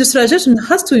 the industrialization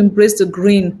has to embrace the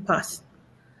green path.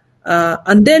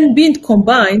 And then being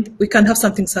combined, we can have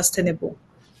something sustainable.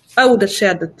 I would have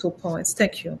shared the 2 points.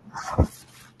 Thank you.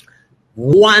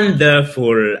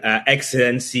 Wonderful,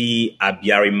 Excellency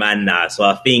Habyarimana. So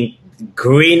I think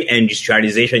green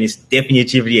industrialization is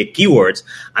definitively a keyword,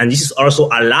 and this is also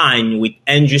aligned with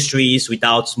industries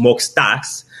without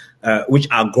smokestacks, which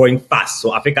are growing fast.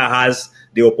 So Africa has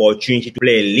the opportunity to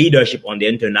play leadership on the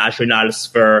international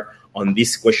sphere on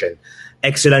this question.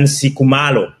 Excellency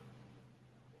Khumalo.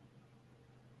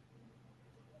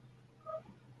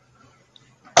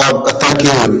 Thank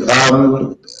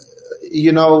you.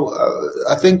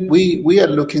 I think we are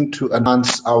looking to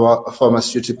enhance our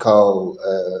pharmaceutical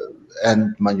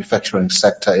and manufacturing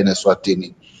sector in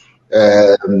Eswatini.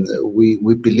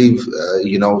 we believe,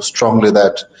 strongly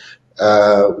that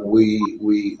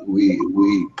we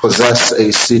possess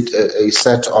a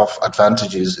set of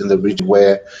advantages in the region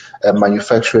where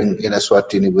manufacturing in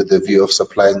Eswatini with the view of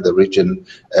supplying the region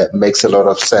makes a lot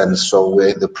of sense. So we're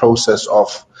in the process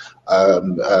of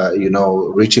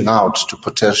reaching out to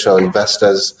potential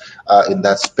investors in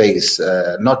that space,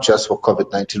 not just for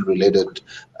COVID-19 related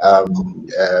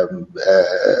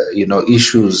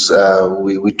issues.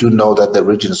 We do know that the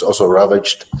region is also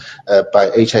ravaged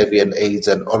by HIV and AIDS,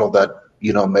 and all of that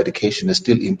medication is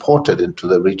still imported into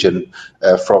the region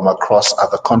from across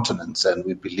other continents, and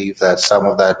we believe that some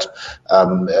of that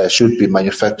should be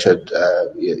manufactured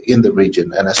in the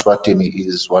region, and Eswatini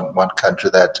is one country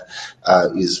that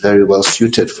is very well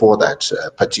suited for that,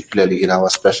 particularly in our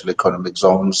special economic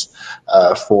zones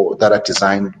that are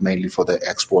designed mainly for the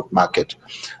export market.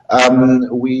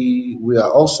 We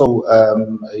are also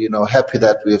happy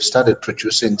that we have started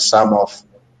producing some of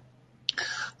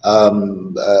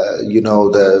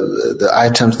the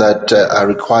items that are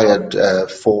required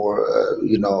for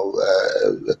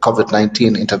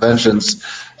COVID-19 interventions.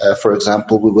 For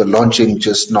example, we were launching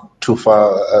just not too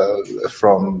far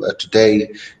from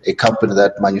today a company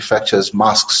that manufactures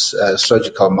masks,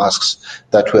 surgical masks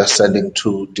that we are sending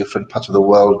to different parts of the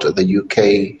world, the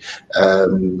UK,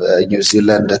 New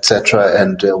Zealand, etc.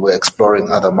 And we're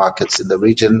exploring other markets in the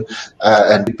region,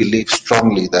 and we believe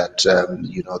strongly that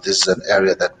this is an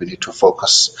area that we need to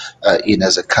focus in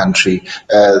as a country.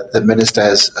 The minister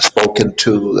has spoken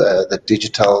to the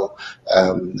digital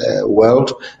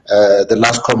world. The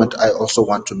last comment I also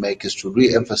want to make is to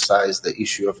re-emphasize the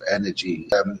issue of energy.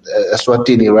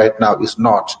 Eswatini right now is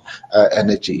not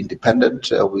energy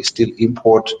independent. We still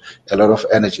import a lot of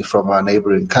energy from our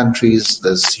neighboring countries.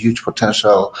 There's huge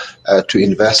potential to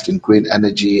invest in green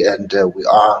energy, and we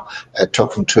are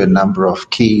talking to a number of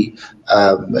key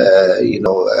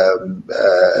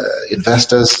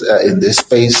investors in this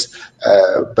space.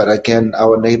 But again,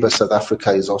 our neighbor South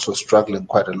Africa is also struggling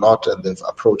quite a lot, and they've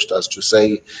approached us to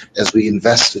say, as we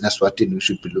invest in Eswatini, we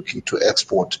should be looking to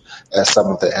export some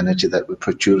of the energy that we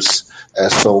produce.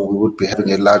 So we would be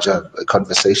having a larger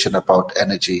conversation about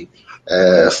energy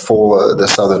for the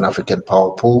Southern African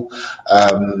power pool.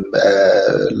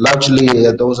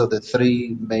 Largely, those are the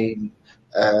three main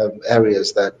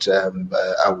areas that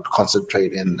I would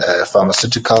concentrate in: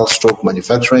 pharmaceutical, stroke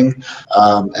manufacturing,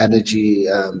 energy,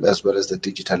 as well as the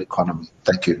digital economy.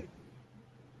 Thank you.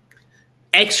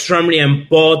 Extremely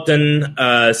important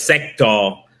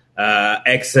sector,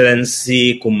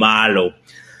 Excellency Khumalo.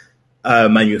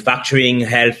 Manufacturing,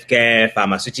 healthcare,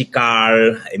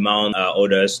 pharmaceutical, among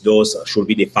others, those should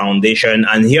be the foundation.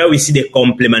 And here we see the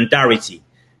complementarity.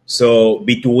 So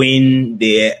between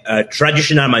the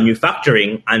traditional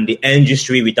manufacturing and the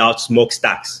industry without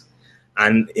smokestacks.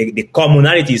 And the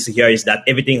commonalities here is that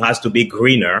everything has to be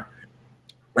greener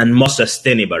and more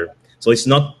sustainable. So it's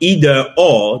not either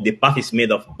or, the path is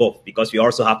made of both, because we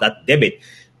also have that debate,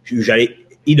 usually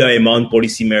either among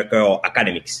policymakers or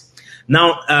academics.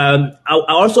 Now, I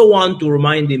also want to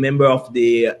remind the member of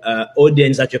the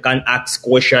audience that you can ask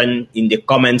questions in the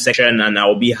comment section, and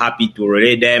I'll be happy to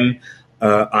relay them.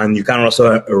 And you can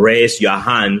also raise your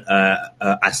hand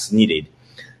as needed.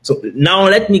 So now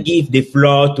let me give the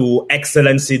floor to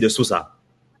Excellency de Sousa.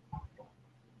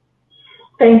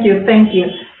 Thank you.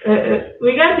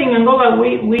 Regarding Angola,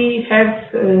 we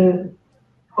have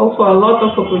also a lot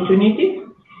of opportunities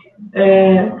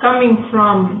coming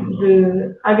from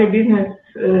the agribusiness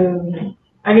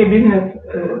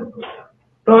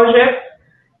project,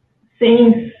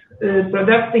 since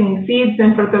producing seeds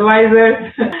and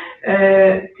fertilizers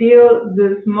till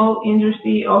the small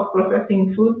industry of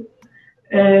processing food.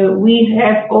 We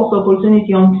have also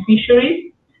opportunity on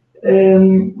fisheries.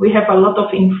 We have a lot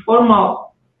of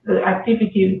informal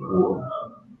activity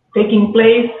taking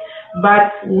place,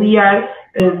 but we are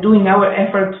doing our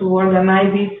effort to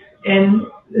organize it, and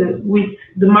with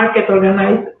the market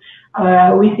organized,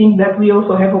 we think that we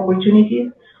also have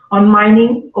opportunities on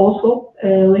mining. Also,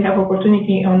 we have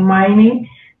opportunity on mining.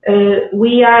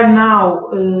 We are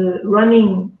now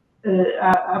running,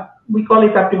 we call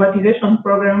it a privatization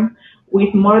program,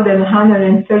 with more than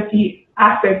 130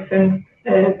 assets and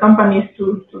companies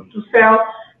to sell.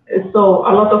 So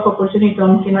a lot of opportunity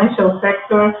on financial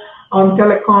sector, on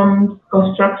telecoms,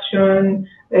 construction,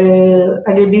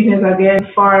 agribusiness again,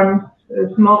 farms,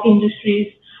 small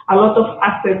industries, a lot of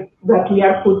assets that we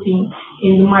are putting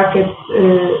in the market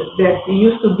that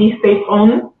used to be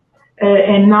state-owned,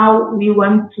 and now we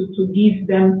want to give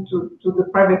them to the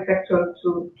private sector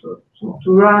to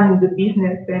run the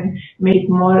business and make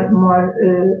more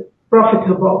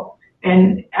profitable.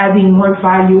 and adding more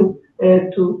value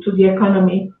to the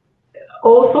economy.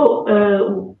 Also,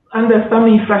 under some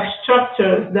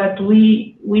infrastructures that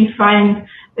we find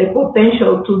a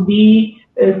potential to be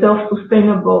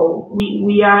self-sustainable.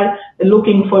 We are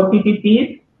looking for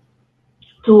PPPs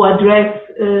to address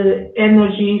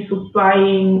energy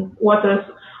supplying,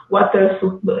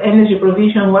 energy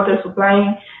provision, water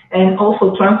supplying, and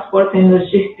also transport and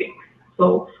logistics.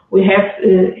 So we have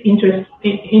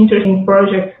interesting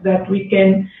projects that we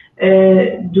can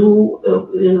do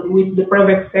with the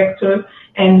private sector,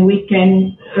 and we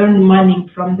can earn money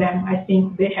from them. I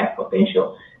think they have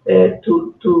potential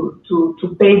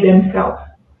to pay themselves.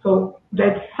 So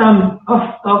that's some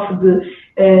of the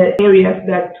areas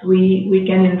that we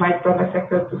can invite private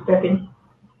sector to step in.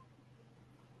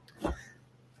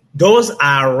 Those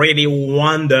are really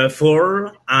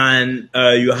wonderful, and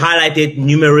you highlighted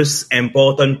numerous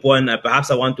important points. Perhaps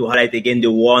I want to highlight again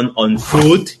the one on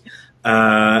food,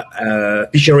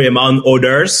 fishery among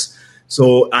others.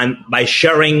 So, and by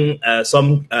sharing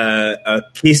some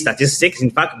key statistics, in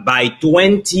fact, by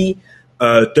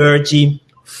 2030,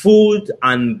 food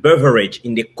and beverage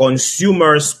in the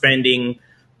consumer spending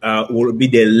will be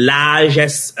the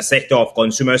largest sector of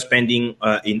consumer spending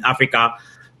in Africa.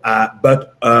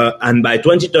 And by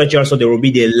 2030 also, there will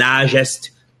be the largest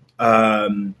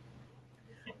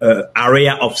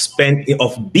area of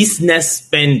business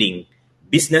spending,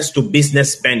 business to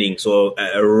business spending. So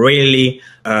really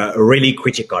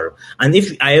critical. And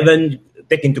if I even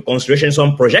take into consideration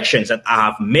some projections that I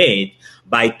have made,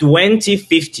 by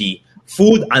 2050,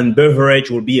 food and beverage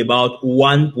will be about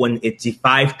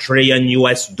 $1.85 trillion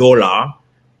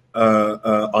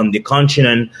on the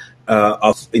continent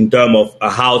in terms of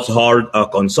household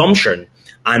consumption.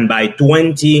 And by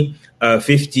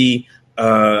 2050,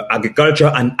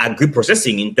 agriculture and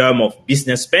agri-processing in terms of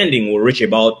business spending will reach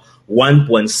about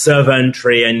 $1.7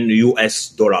 trillion.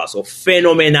 So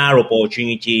phenomenal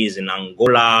opportunities in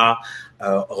Angola,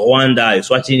 Rwanda,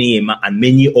 Eswatini, and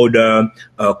many other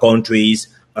countries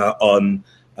on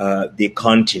the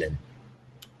continent.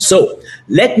 So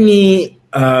let me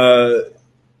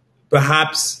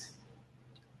perhaps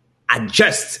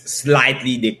adjust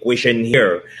slightly the question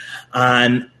here.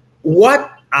 And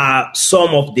what are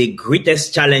some of the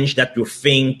greatest challenges that you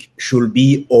think should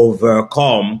be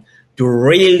overcome to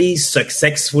really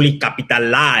successfully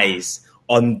capitalize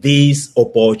on these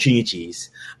opportunities?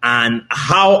 And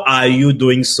how are you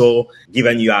doing so,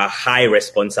 given your high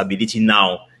responsibility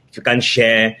now? If you can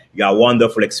share your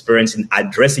wonderful experience in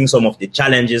addressing some of the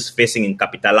challenges facing in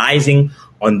capitalizing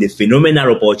on the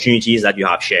phenomenal opportunities that you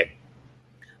have shared.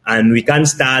 And we can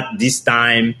start this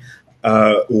time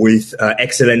with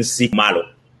Excellency Khumalo.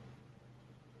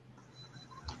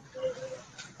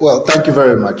 Well, thank you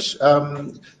very much.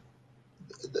 The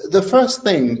first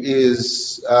thing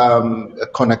is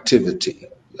connectivity.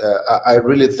 I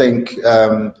really think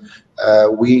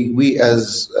we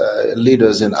as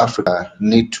leaders in Africa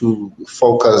need to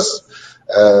focus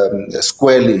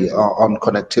squarely on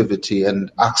connectivity and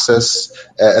access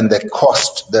and the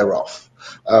cost thereof.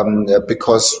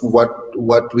 Because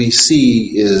what we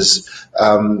see is,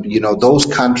 those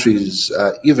countries,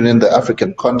 even in the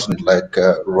African continent, like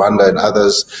Rwanda and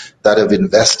others that have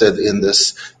invested in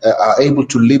this, are able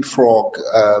to leapfrog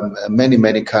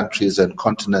many countries and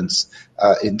continents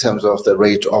in terms of the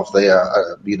rate of their,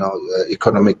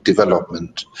 economic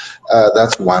development.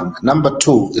 That's one. Number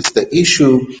two, it's the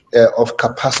issue of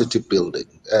capacity building.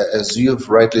 As you've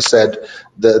rightly said,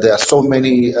 there are so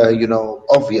many,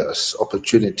 obvious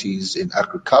opportunities in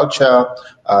agriculture,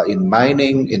 in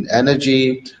mining, in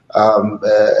energy,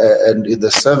 and in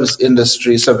the service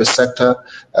industry, service sector.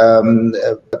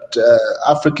 But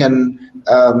African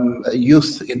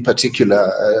youth in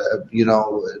particular,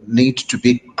 need to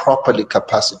be properly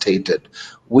capacitated,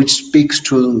 which speaks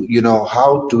to,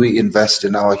 how do we invest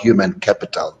in our human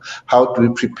capital? How do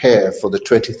we prepare for the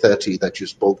 2030 that you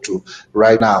spoke to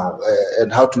right now?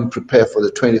 And how do we prepare for the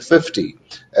 2050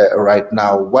 right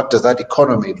now? What does that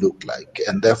economy look like?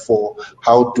 And therefore,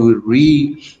 how do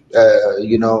we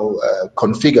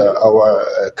configure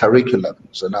our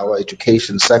curriculums and our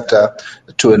education sector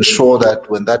to ensure that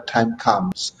when that time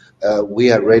comes,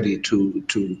 we are ready to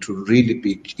really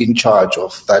be in charge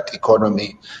of that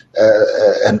economy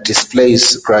and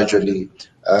displace gradually,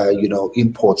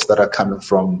 imports that are coming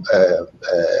from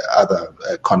other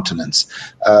continents.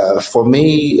 For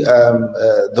me,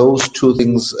 those two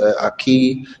things are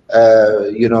key.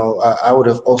 I would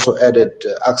have also added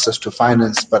access to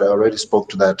finance, but I already spoke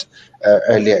to that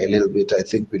earlier a little bit. I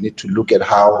think we need to look at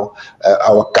how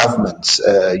our governments,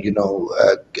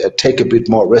 take a bit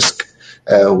more risk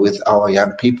with our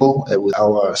young people, with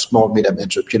our small, medium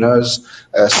entrepreneurs,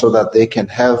 so that they can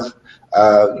have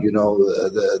the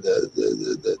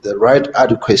right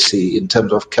adequacy in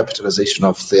terms of capitalization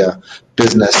of their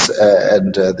business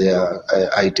and their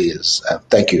ideas.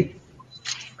 Thank you.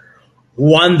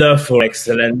 Wonderful,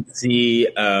 Excellency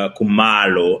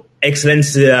Khumalo.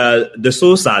 Excellency de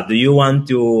Sousa, do you want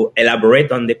to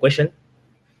elaborate on the question?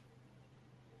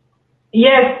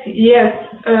 Yes.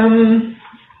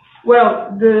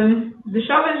 Well, the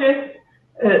challenges,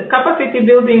 capacity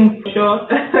building, for sure.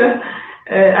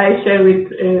 I share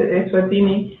with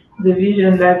Eswatini the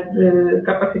vision that the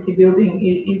capacity building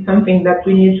is something that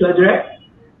we need to address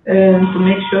to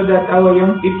make sure that our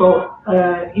young people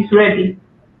is ready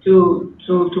to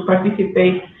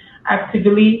participate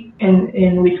actively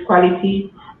and with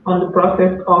quality on the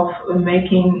process of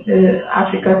making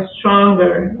Africa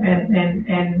stronger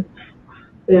and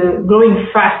growing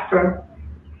faster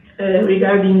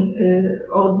regarding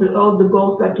all the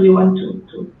goals that we want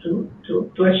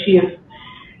to achieve.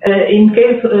 In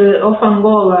case of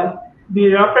Angola,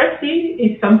 bureaucracy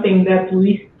is something that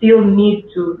we still need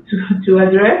to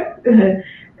address.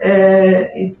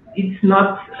 It's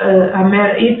not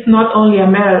it's not only a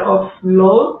matter of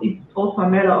law, it's also a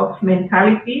matter of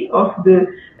mentality of the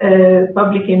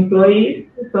public employees.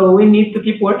 So we need to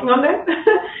keep working on that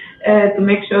to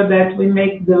make sure that we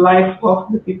make the life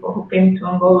of the people who came to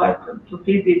Angola to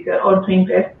visit or to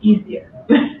invest easier.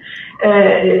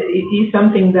 It is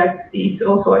something that is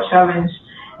also a challenge.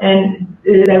 And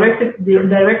directed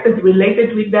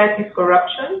related with that is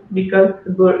corruption, because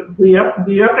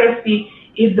bureaucracy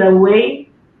is a way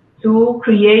to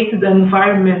create the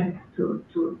environment to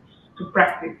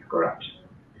practice corruption.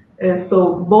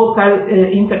 So both are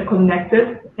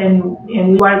interconnected, and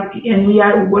we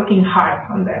are working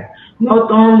hard on that. Not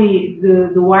only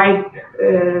the white,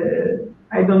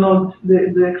 I don't know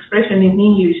the expression in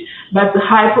English, but the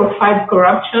high-profile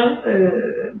corruption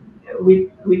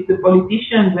with the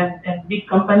politicians and big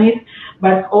companies,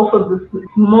 but also the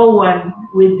small one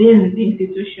within the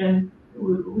institution,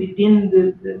 within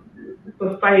the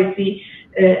society,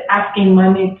 asking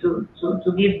money to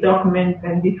give documents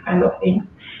and this kind of thing,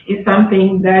 is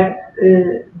something that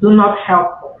do not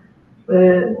help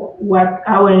what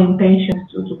our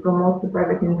intentions to promote the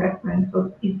private investment.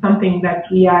 So it's something that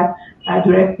we are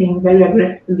addressing very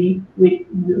aggressively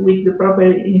with the proper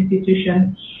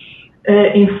institutions.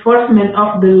 Enforcement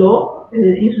of the law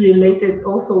is related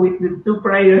also with the two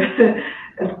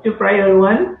prior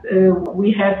ones.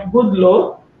 We have good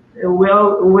law,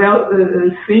 well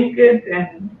thinked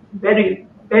and very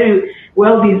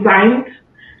well designed,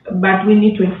 but we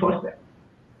need to enforce them.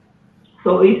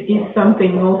 So it is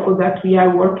something also that we are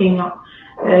working on,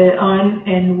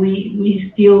 and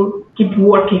we still keep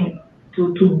working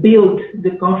to build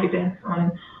the confidence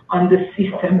on the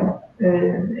system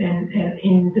and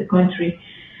in the country.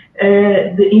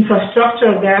 The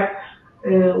infrastructure gap,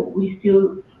 we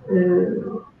still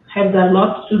have a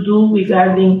lot to do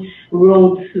regarding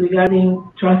roads,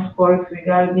 regarding transport,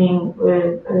 regarding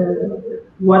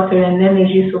water and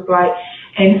energy supply,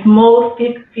 and small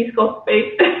fiscal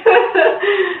space.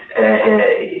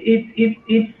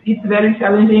 It's very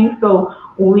challenging. So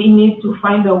we need to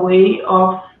find a way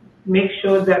of make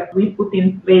sure that we put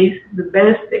in place the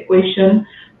best equation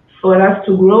for us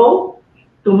to grow,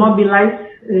 to mobilize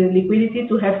liquidity,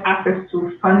 to have access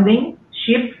to funding,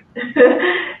 cheap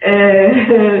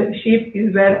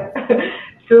is that,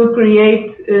 to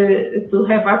create, to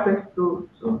have access to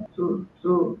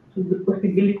the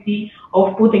possibility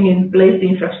of putting in place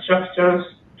infrastructures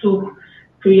to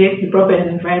create the proper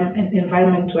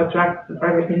environment to attract the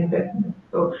private investment.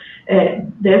 So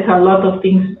there's a lot of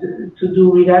things to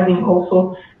do regarding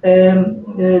also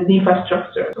the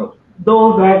infrastructure. So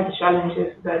those are the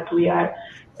challenges that we are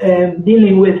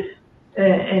dealing with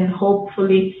and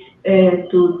hopefully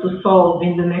to solve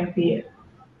in the next year.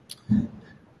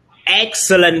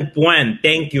 Excellent point.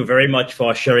 Thank you very much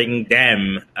for sharing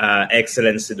them,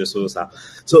 Excellency de Sousa.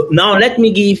 So now let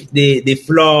me give the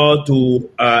floor to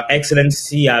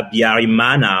Excellency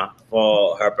Habyarimana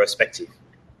for her perspective.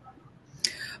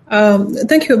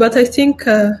 Thank you, but I think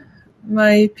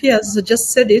my peers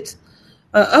just said it.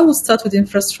 I will start with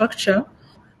infrastructure,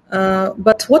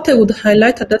 but what I would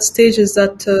highlight at that stage is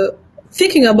that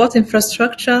thinking about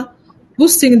infrastructure,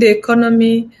 boosting the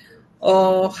economy,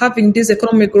 or having this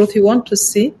economic growth we want to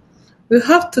see, we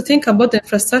have to think about the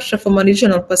infrastructure from a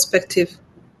regional perspective,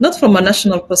 not from a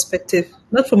national perspective,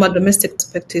 not from a domestic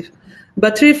perspective,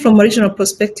 but really from a regional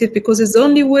perspective, because it's the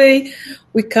only way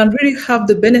we can really have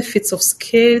the benefits of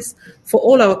scales for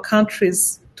all our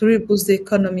countries to really boost the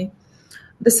economy.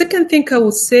 The second thing I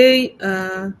would say,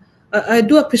 I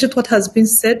do appreciate what has been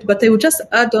said, but I would just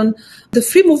add on the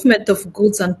free movement of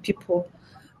goods and people.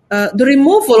 The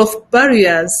removal of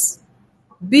barriers,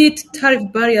 be it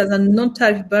tariff barriers and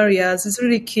non-tariff barriers, is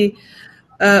really key.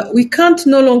 We can't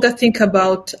no longer think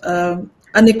about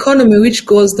an economy which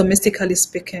goes domestically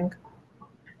speaking.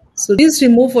 So this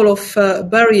removal of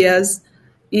barriers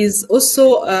is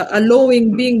also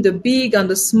allowing being the big and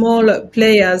the small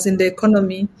players in the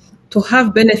economy to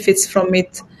have benefits from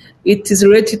it. It is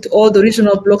related to all the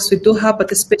regional blocks we do have,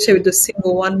 but especially with the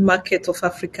single one market of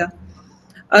Africa.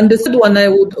 And the third one I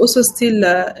would also still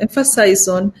emphasize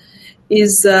on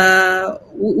is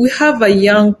we have a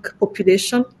young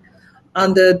population,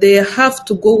 and they have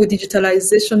to go with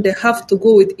digitalization, they have to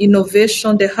go with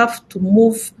innovation, they have to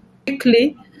move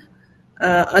quickly.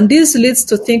 And this leads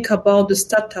to think about the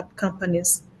startup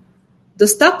companies. The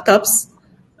startups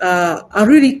are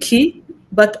really key,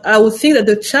 but I would think that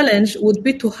the challenge would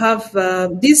be to have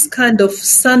these kind of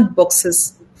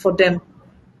sandboxes for them,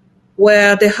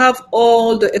 where they have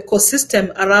all the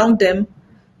ecosystem around them,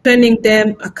 training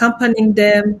them, accompanying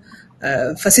them,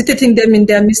 facilitating them in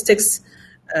their mistakes,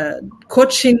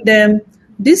 coaching them.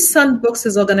 These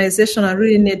sandboxes organization are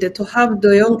really needed to have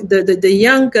the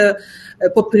young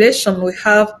population we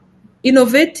have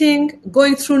innovating,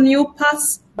 going through new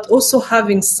paths, but also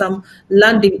having some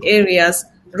landing areas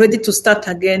ready to start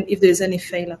again if there is any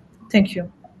failure. Thank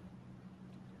you.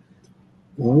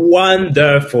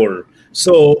 Wonderful.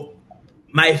 So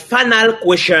my final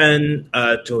question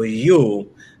to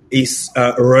you is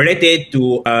related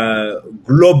to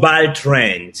global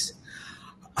trends.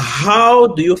 How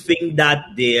do you think that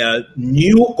the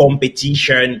new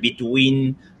competition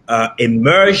between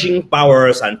emerging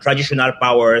powers and traditional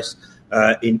powers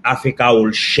in Africa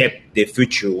will shape the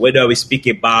future? Whether we speak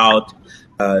about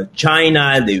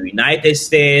China, the United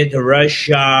States,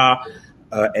 Russia,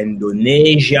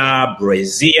 Indonesia,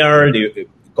 Brazil, the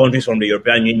countries from the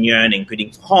European Union,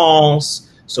 including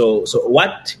France. So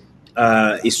what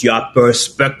is your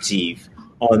perspective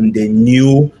on the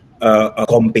new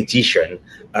competition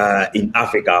in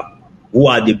Africa? Who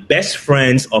are the best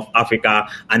friends of Africa,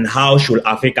 and how should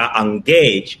Africa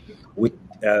engage with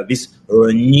this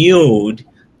renewed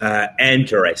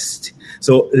interest?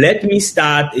 So let me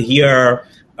start here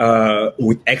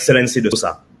with Excellency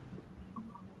Sousa.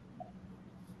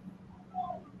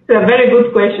 It's a very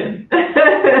good question.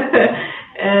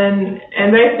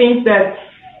 and I think that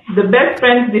the best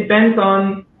friends depends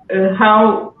on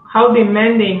how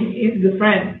demanding is the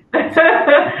friend.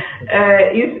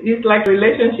 It's like a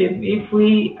relationship. If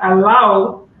we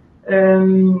allow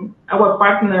our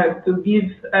partner to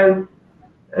give us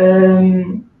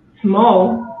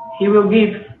small, he will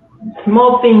give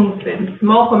small things and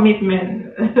small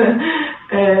commitment,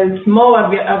 small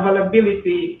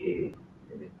availability.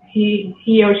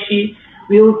 He or she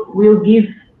will give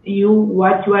you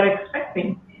what you are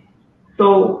expecting.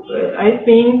 So I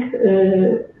think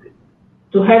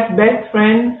to have best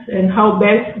friends and how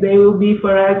best they will be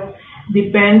for us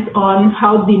depends on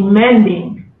how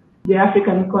demanding the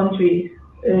African countries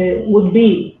would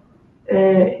be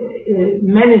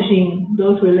managing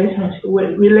those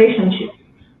relationships.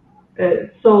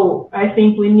 So I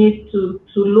think we need to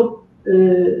look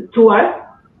to us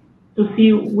to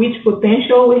see which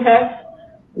potential we have,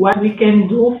 what we can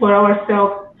do for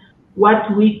ourselves, what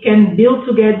we can build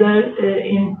together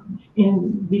in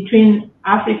between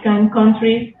African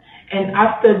countries, and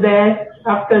after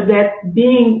that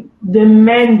being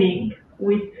demanding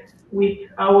with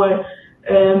our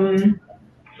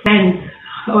friends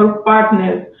or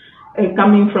partners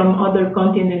coming from other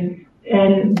continents,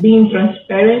 and being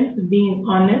transparent, being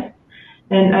honest.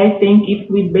 And I think if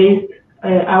we base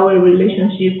our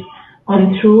relationship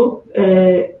on truth,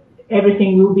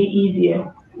 everything will be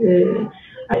easier.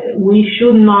 We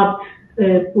should not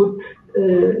put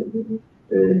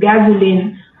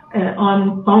gasoline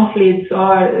on conflicts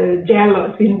or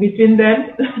jealous in between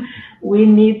them. We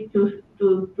need to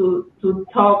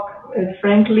talk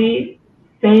frankly,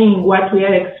 saying what we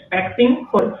are expecting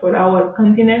for our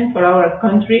continent, for our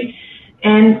country,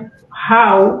 and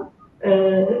how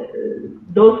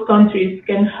those countries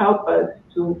can help us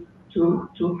to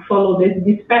follow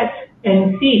this path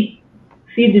and see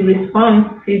the response,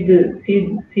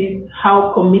 see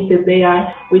how committed they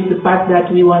are with the path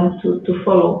that we want to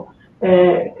follow.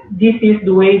 This is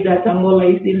the way that Angola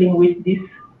is dealing with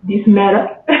this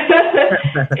matter,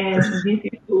 and this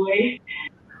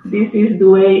is the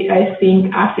way I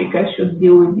think Africa should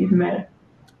deal with this matter.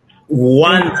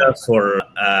 Wonderful,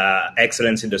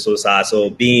 Excellency Sousa. So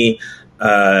being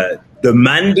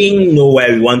demanding, know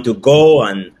where we want to go,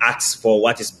 and ask for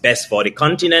what is best for the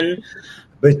continent,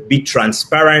 but be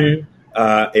transparent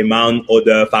among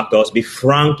other factors, be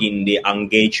frank in the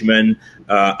engagement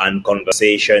and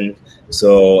conversation,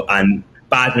 so, and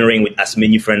partnering with as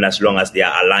many friends as long as they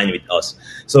are aligned with us.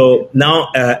 So now,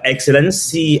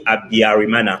 Excellency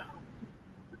Habyarimana.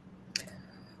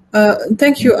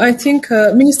 Thank you. I think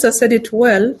Minister said it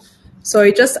well, so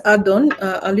I just add on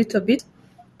a little bit.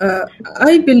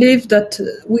 I believe that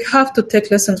we have to take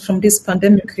lessons from this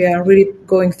pandemic we are really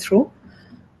going through.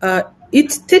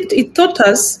 It taught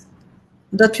us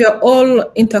that we are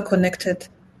all interconnected.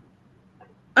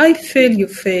 I fail, you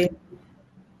fail.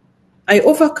 I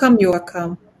overcome, you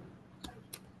overcome.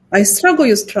 I struggle,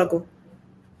 you struggle.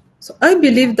 So I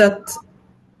believe that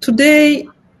today,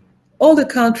 all the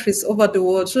countries over the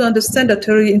world should understand that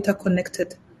we're really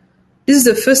interconnected. This is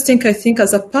the first thing I think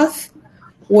as a path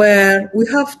where we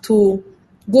have to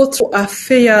go through a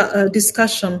fair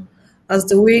discussion, as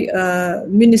the way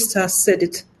Minister said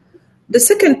it. The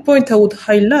second point I would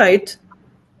highlight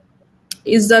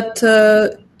is that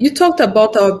you talked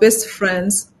about our best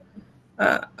friends.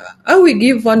 I will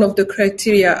give one of the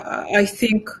criteria I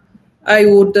think I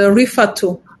would refer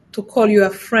to call you a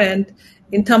friend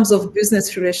in terms of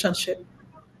business relationship.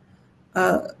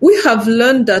 We have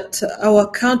learned that our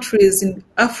countries in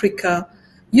Africa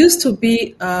used to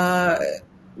be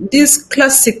these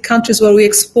classic countries where we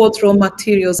export raw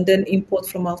materials and then import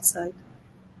from outside.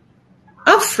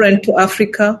 A friend to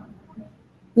Africa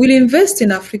will invest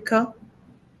in Africa,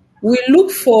 will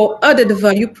look for added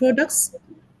value products,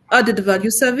 added value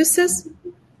services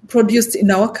produced in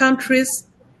our countries.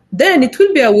 Then it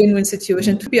will be a win-win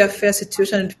situation, it will be a fair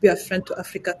situation, it will be a friend to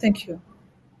Africa. Thank you.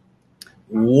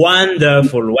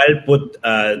 Wonderful, well put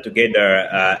together,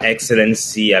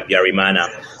 Excellency Habyarimana.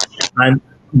 And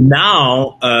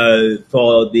now,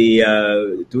 for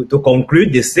the to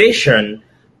conclude the session,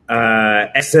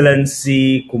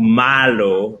 Excellency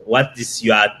Khumalo, what is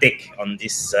your take on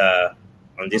this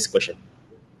question?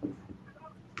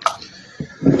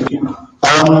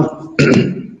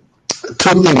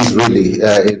 Two things really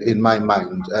in my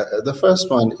mind. The first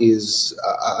one is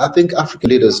I think African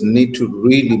leaders need to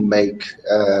really make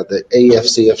the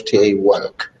AFCFTA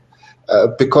work.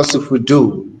 Because if we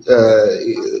do,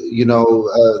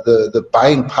 the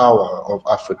buying power of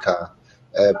Africa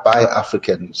by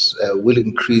Africans will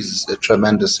increase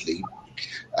tremendously.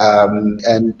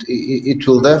 And it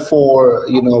will therefore,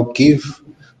 give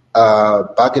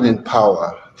bargaining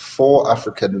power for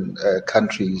African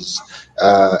countries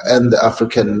and the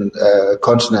African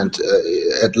continent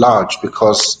at large,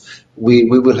 because we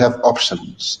will have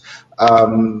options.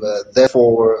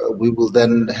 Therefore, we will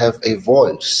then have a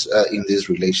voice in these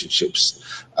relationships.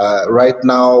 Right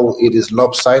now, it is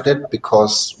lopsided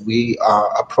because we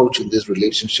are approaching these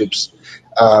relationships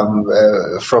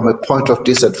from a point of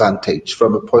disadvantage,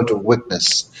 from a point of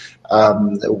weakness,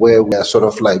 where we are sort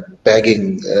of like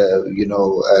begging,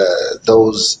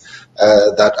 those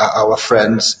that are our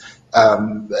friends,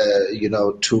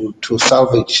 to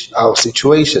salvage our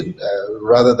situation,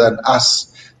 rather than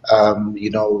us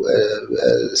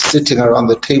sitting around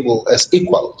the table as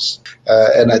equals.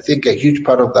 And I think a huge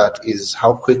part of that is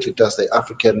how quickly does the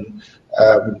African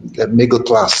middle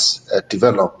class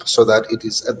develop so that it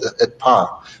is at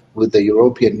par with the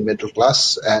European middle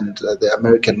class and the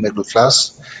American middle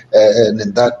class. And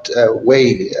in that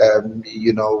way,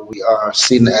 we are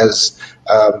seen as,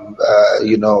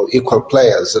 equal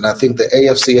players. And I think the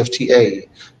AFCFTA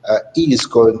is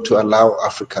going to allow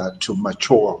Africa to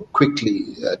mature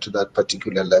quickly to that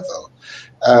particular level.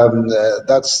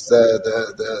 That's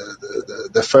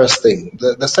the first thing.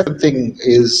 The second thing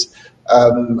is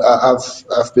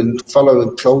I've been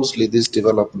following closely these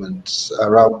developments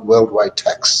around worldwide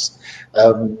tax.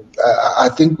 I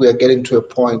think we are getting to a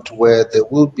point where there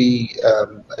will be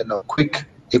quick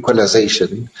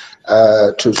equalization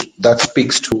that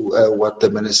speaks to what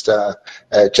the minister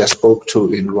just spoke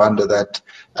to in Rwanda, that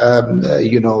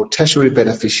tertiary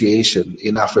beneficiation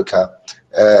in Africa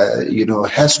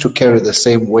has to carry the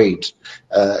same weight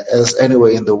as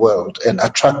anywhere in the world and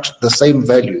attract the same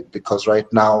value, because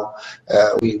right now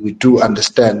we do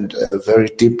understand very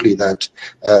deeply that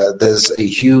there's a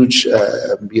huge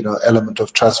element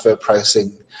of transfer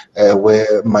pricing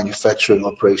where manufacturing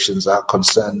operations are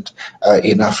concerned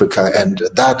in Africa, and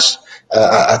that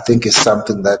I think is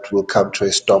something that will come to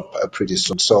a stop pretty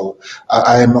soon. So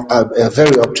I'm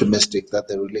very optimistic that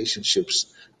the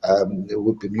relationships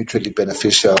will be mutually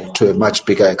beneficial to a much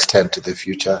bigger extent in the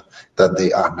future than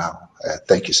they are now.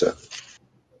 Thank you, sir.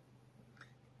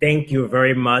 Thank you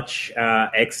very much,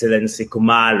 Excellency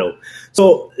Khumalo.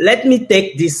 So let me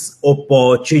take this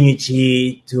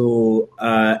opportunity to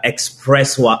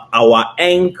express our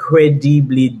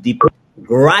incredibly deep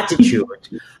gratitude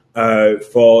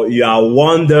for your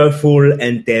wonderful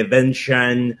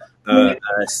intervention,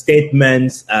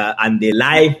 statements, and the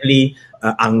lively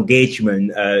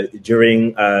engagement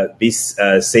during this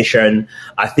session.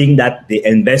 I think that the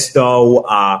investors who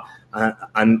are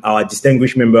and our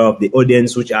distinguished member of the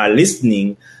audience which are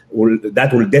listening,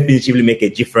 that will definitively make a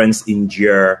difference in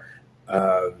your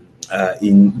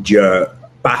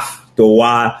path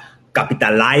toward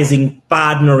capitalizing,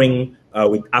 partnering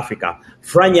with Africa.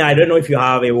 Franya, I don't know if you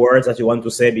have a words that you want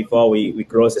to say before we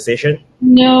close the session.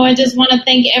 No, I just want to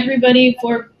thank everybody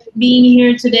for being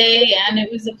here today, and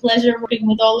it was a pleasure working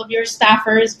with all of your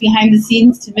staffers behind the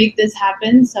scenes to make this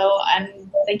happen. So, and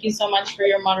thank you so much for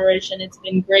your moderation. It's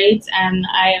been great, and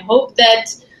I hope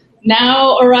that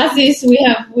now, Horasis, we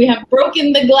have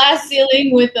broken the glass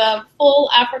ceiling with a full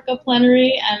Africa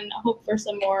plenary, and hope for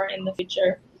some more in the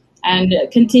future, and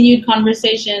continued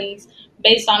conversations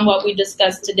based on what we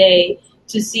discussed today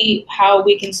to see how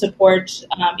we can support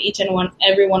each and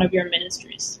every one of your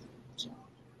ministries.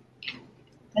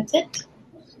 That's it.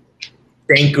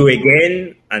 Thank you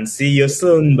again, and see you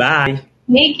soon. Bye.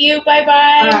 Thank you.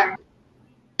 Bye-bye. Bye.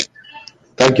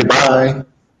 Thank you. Bye.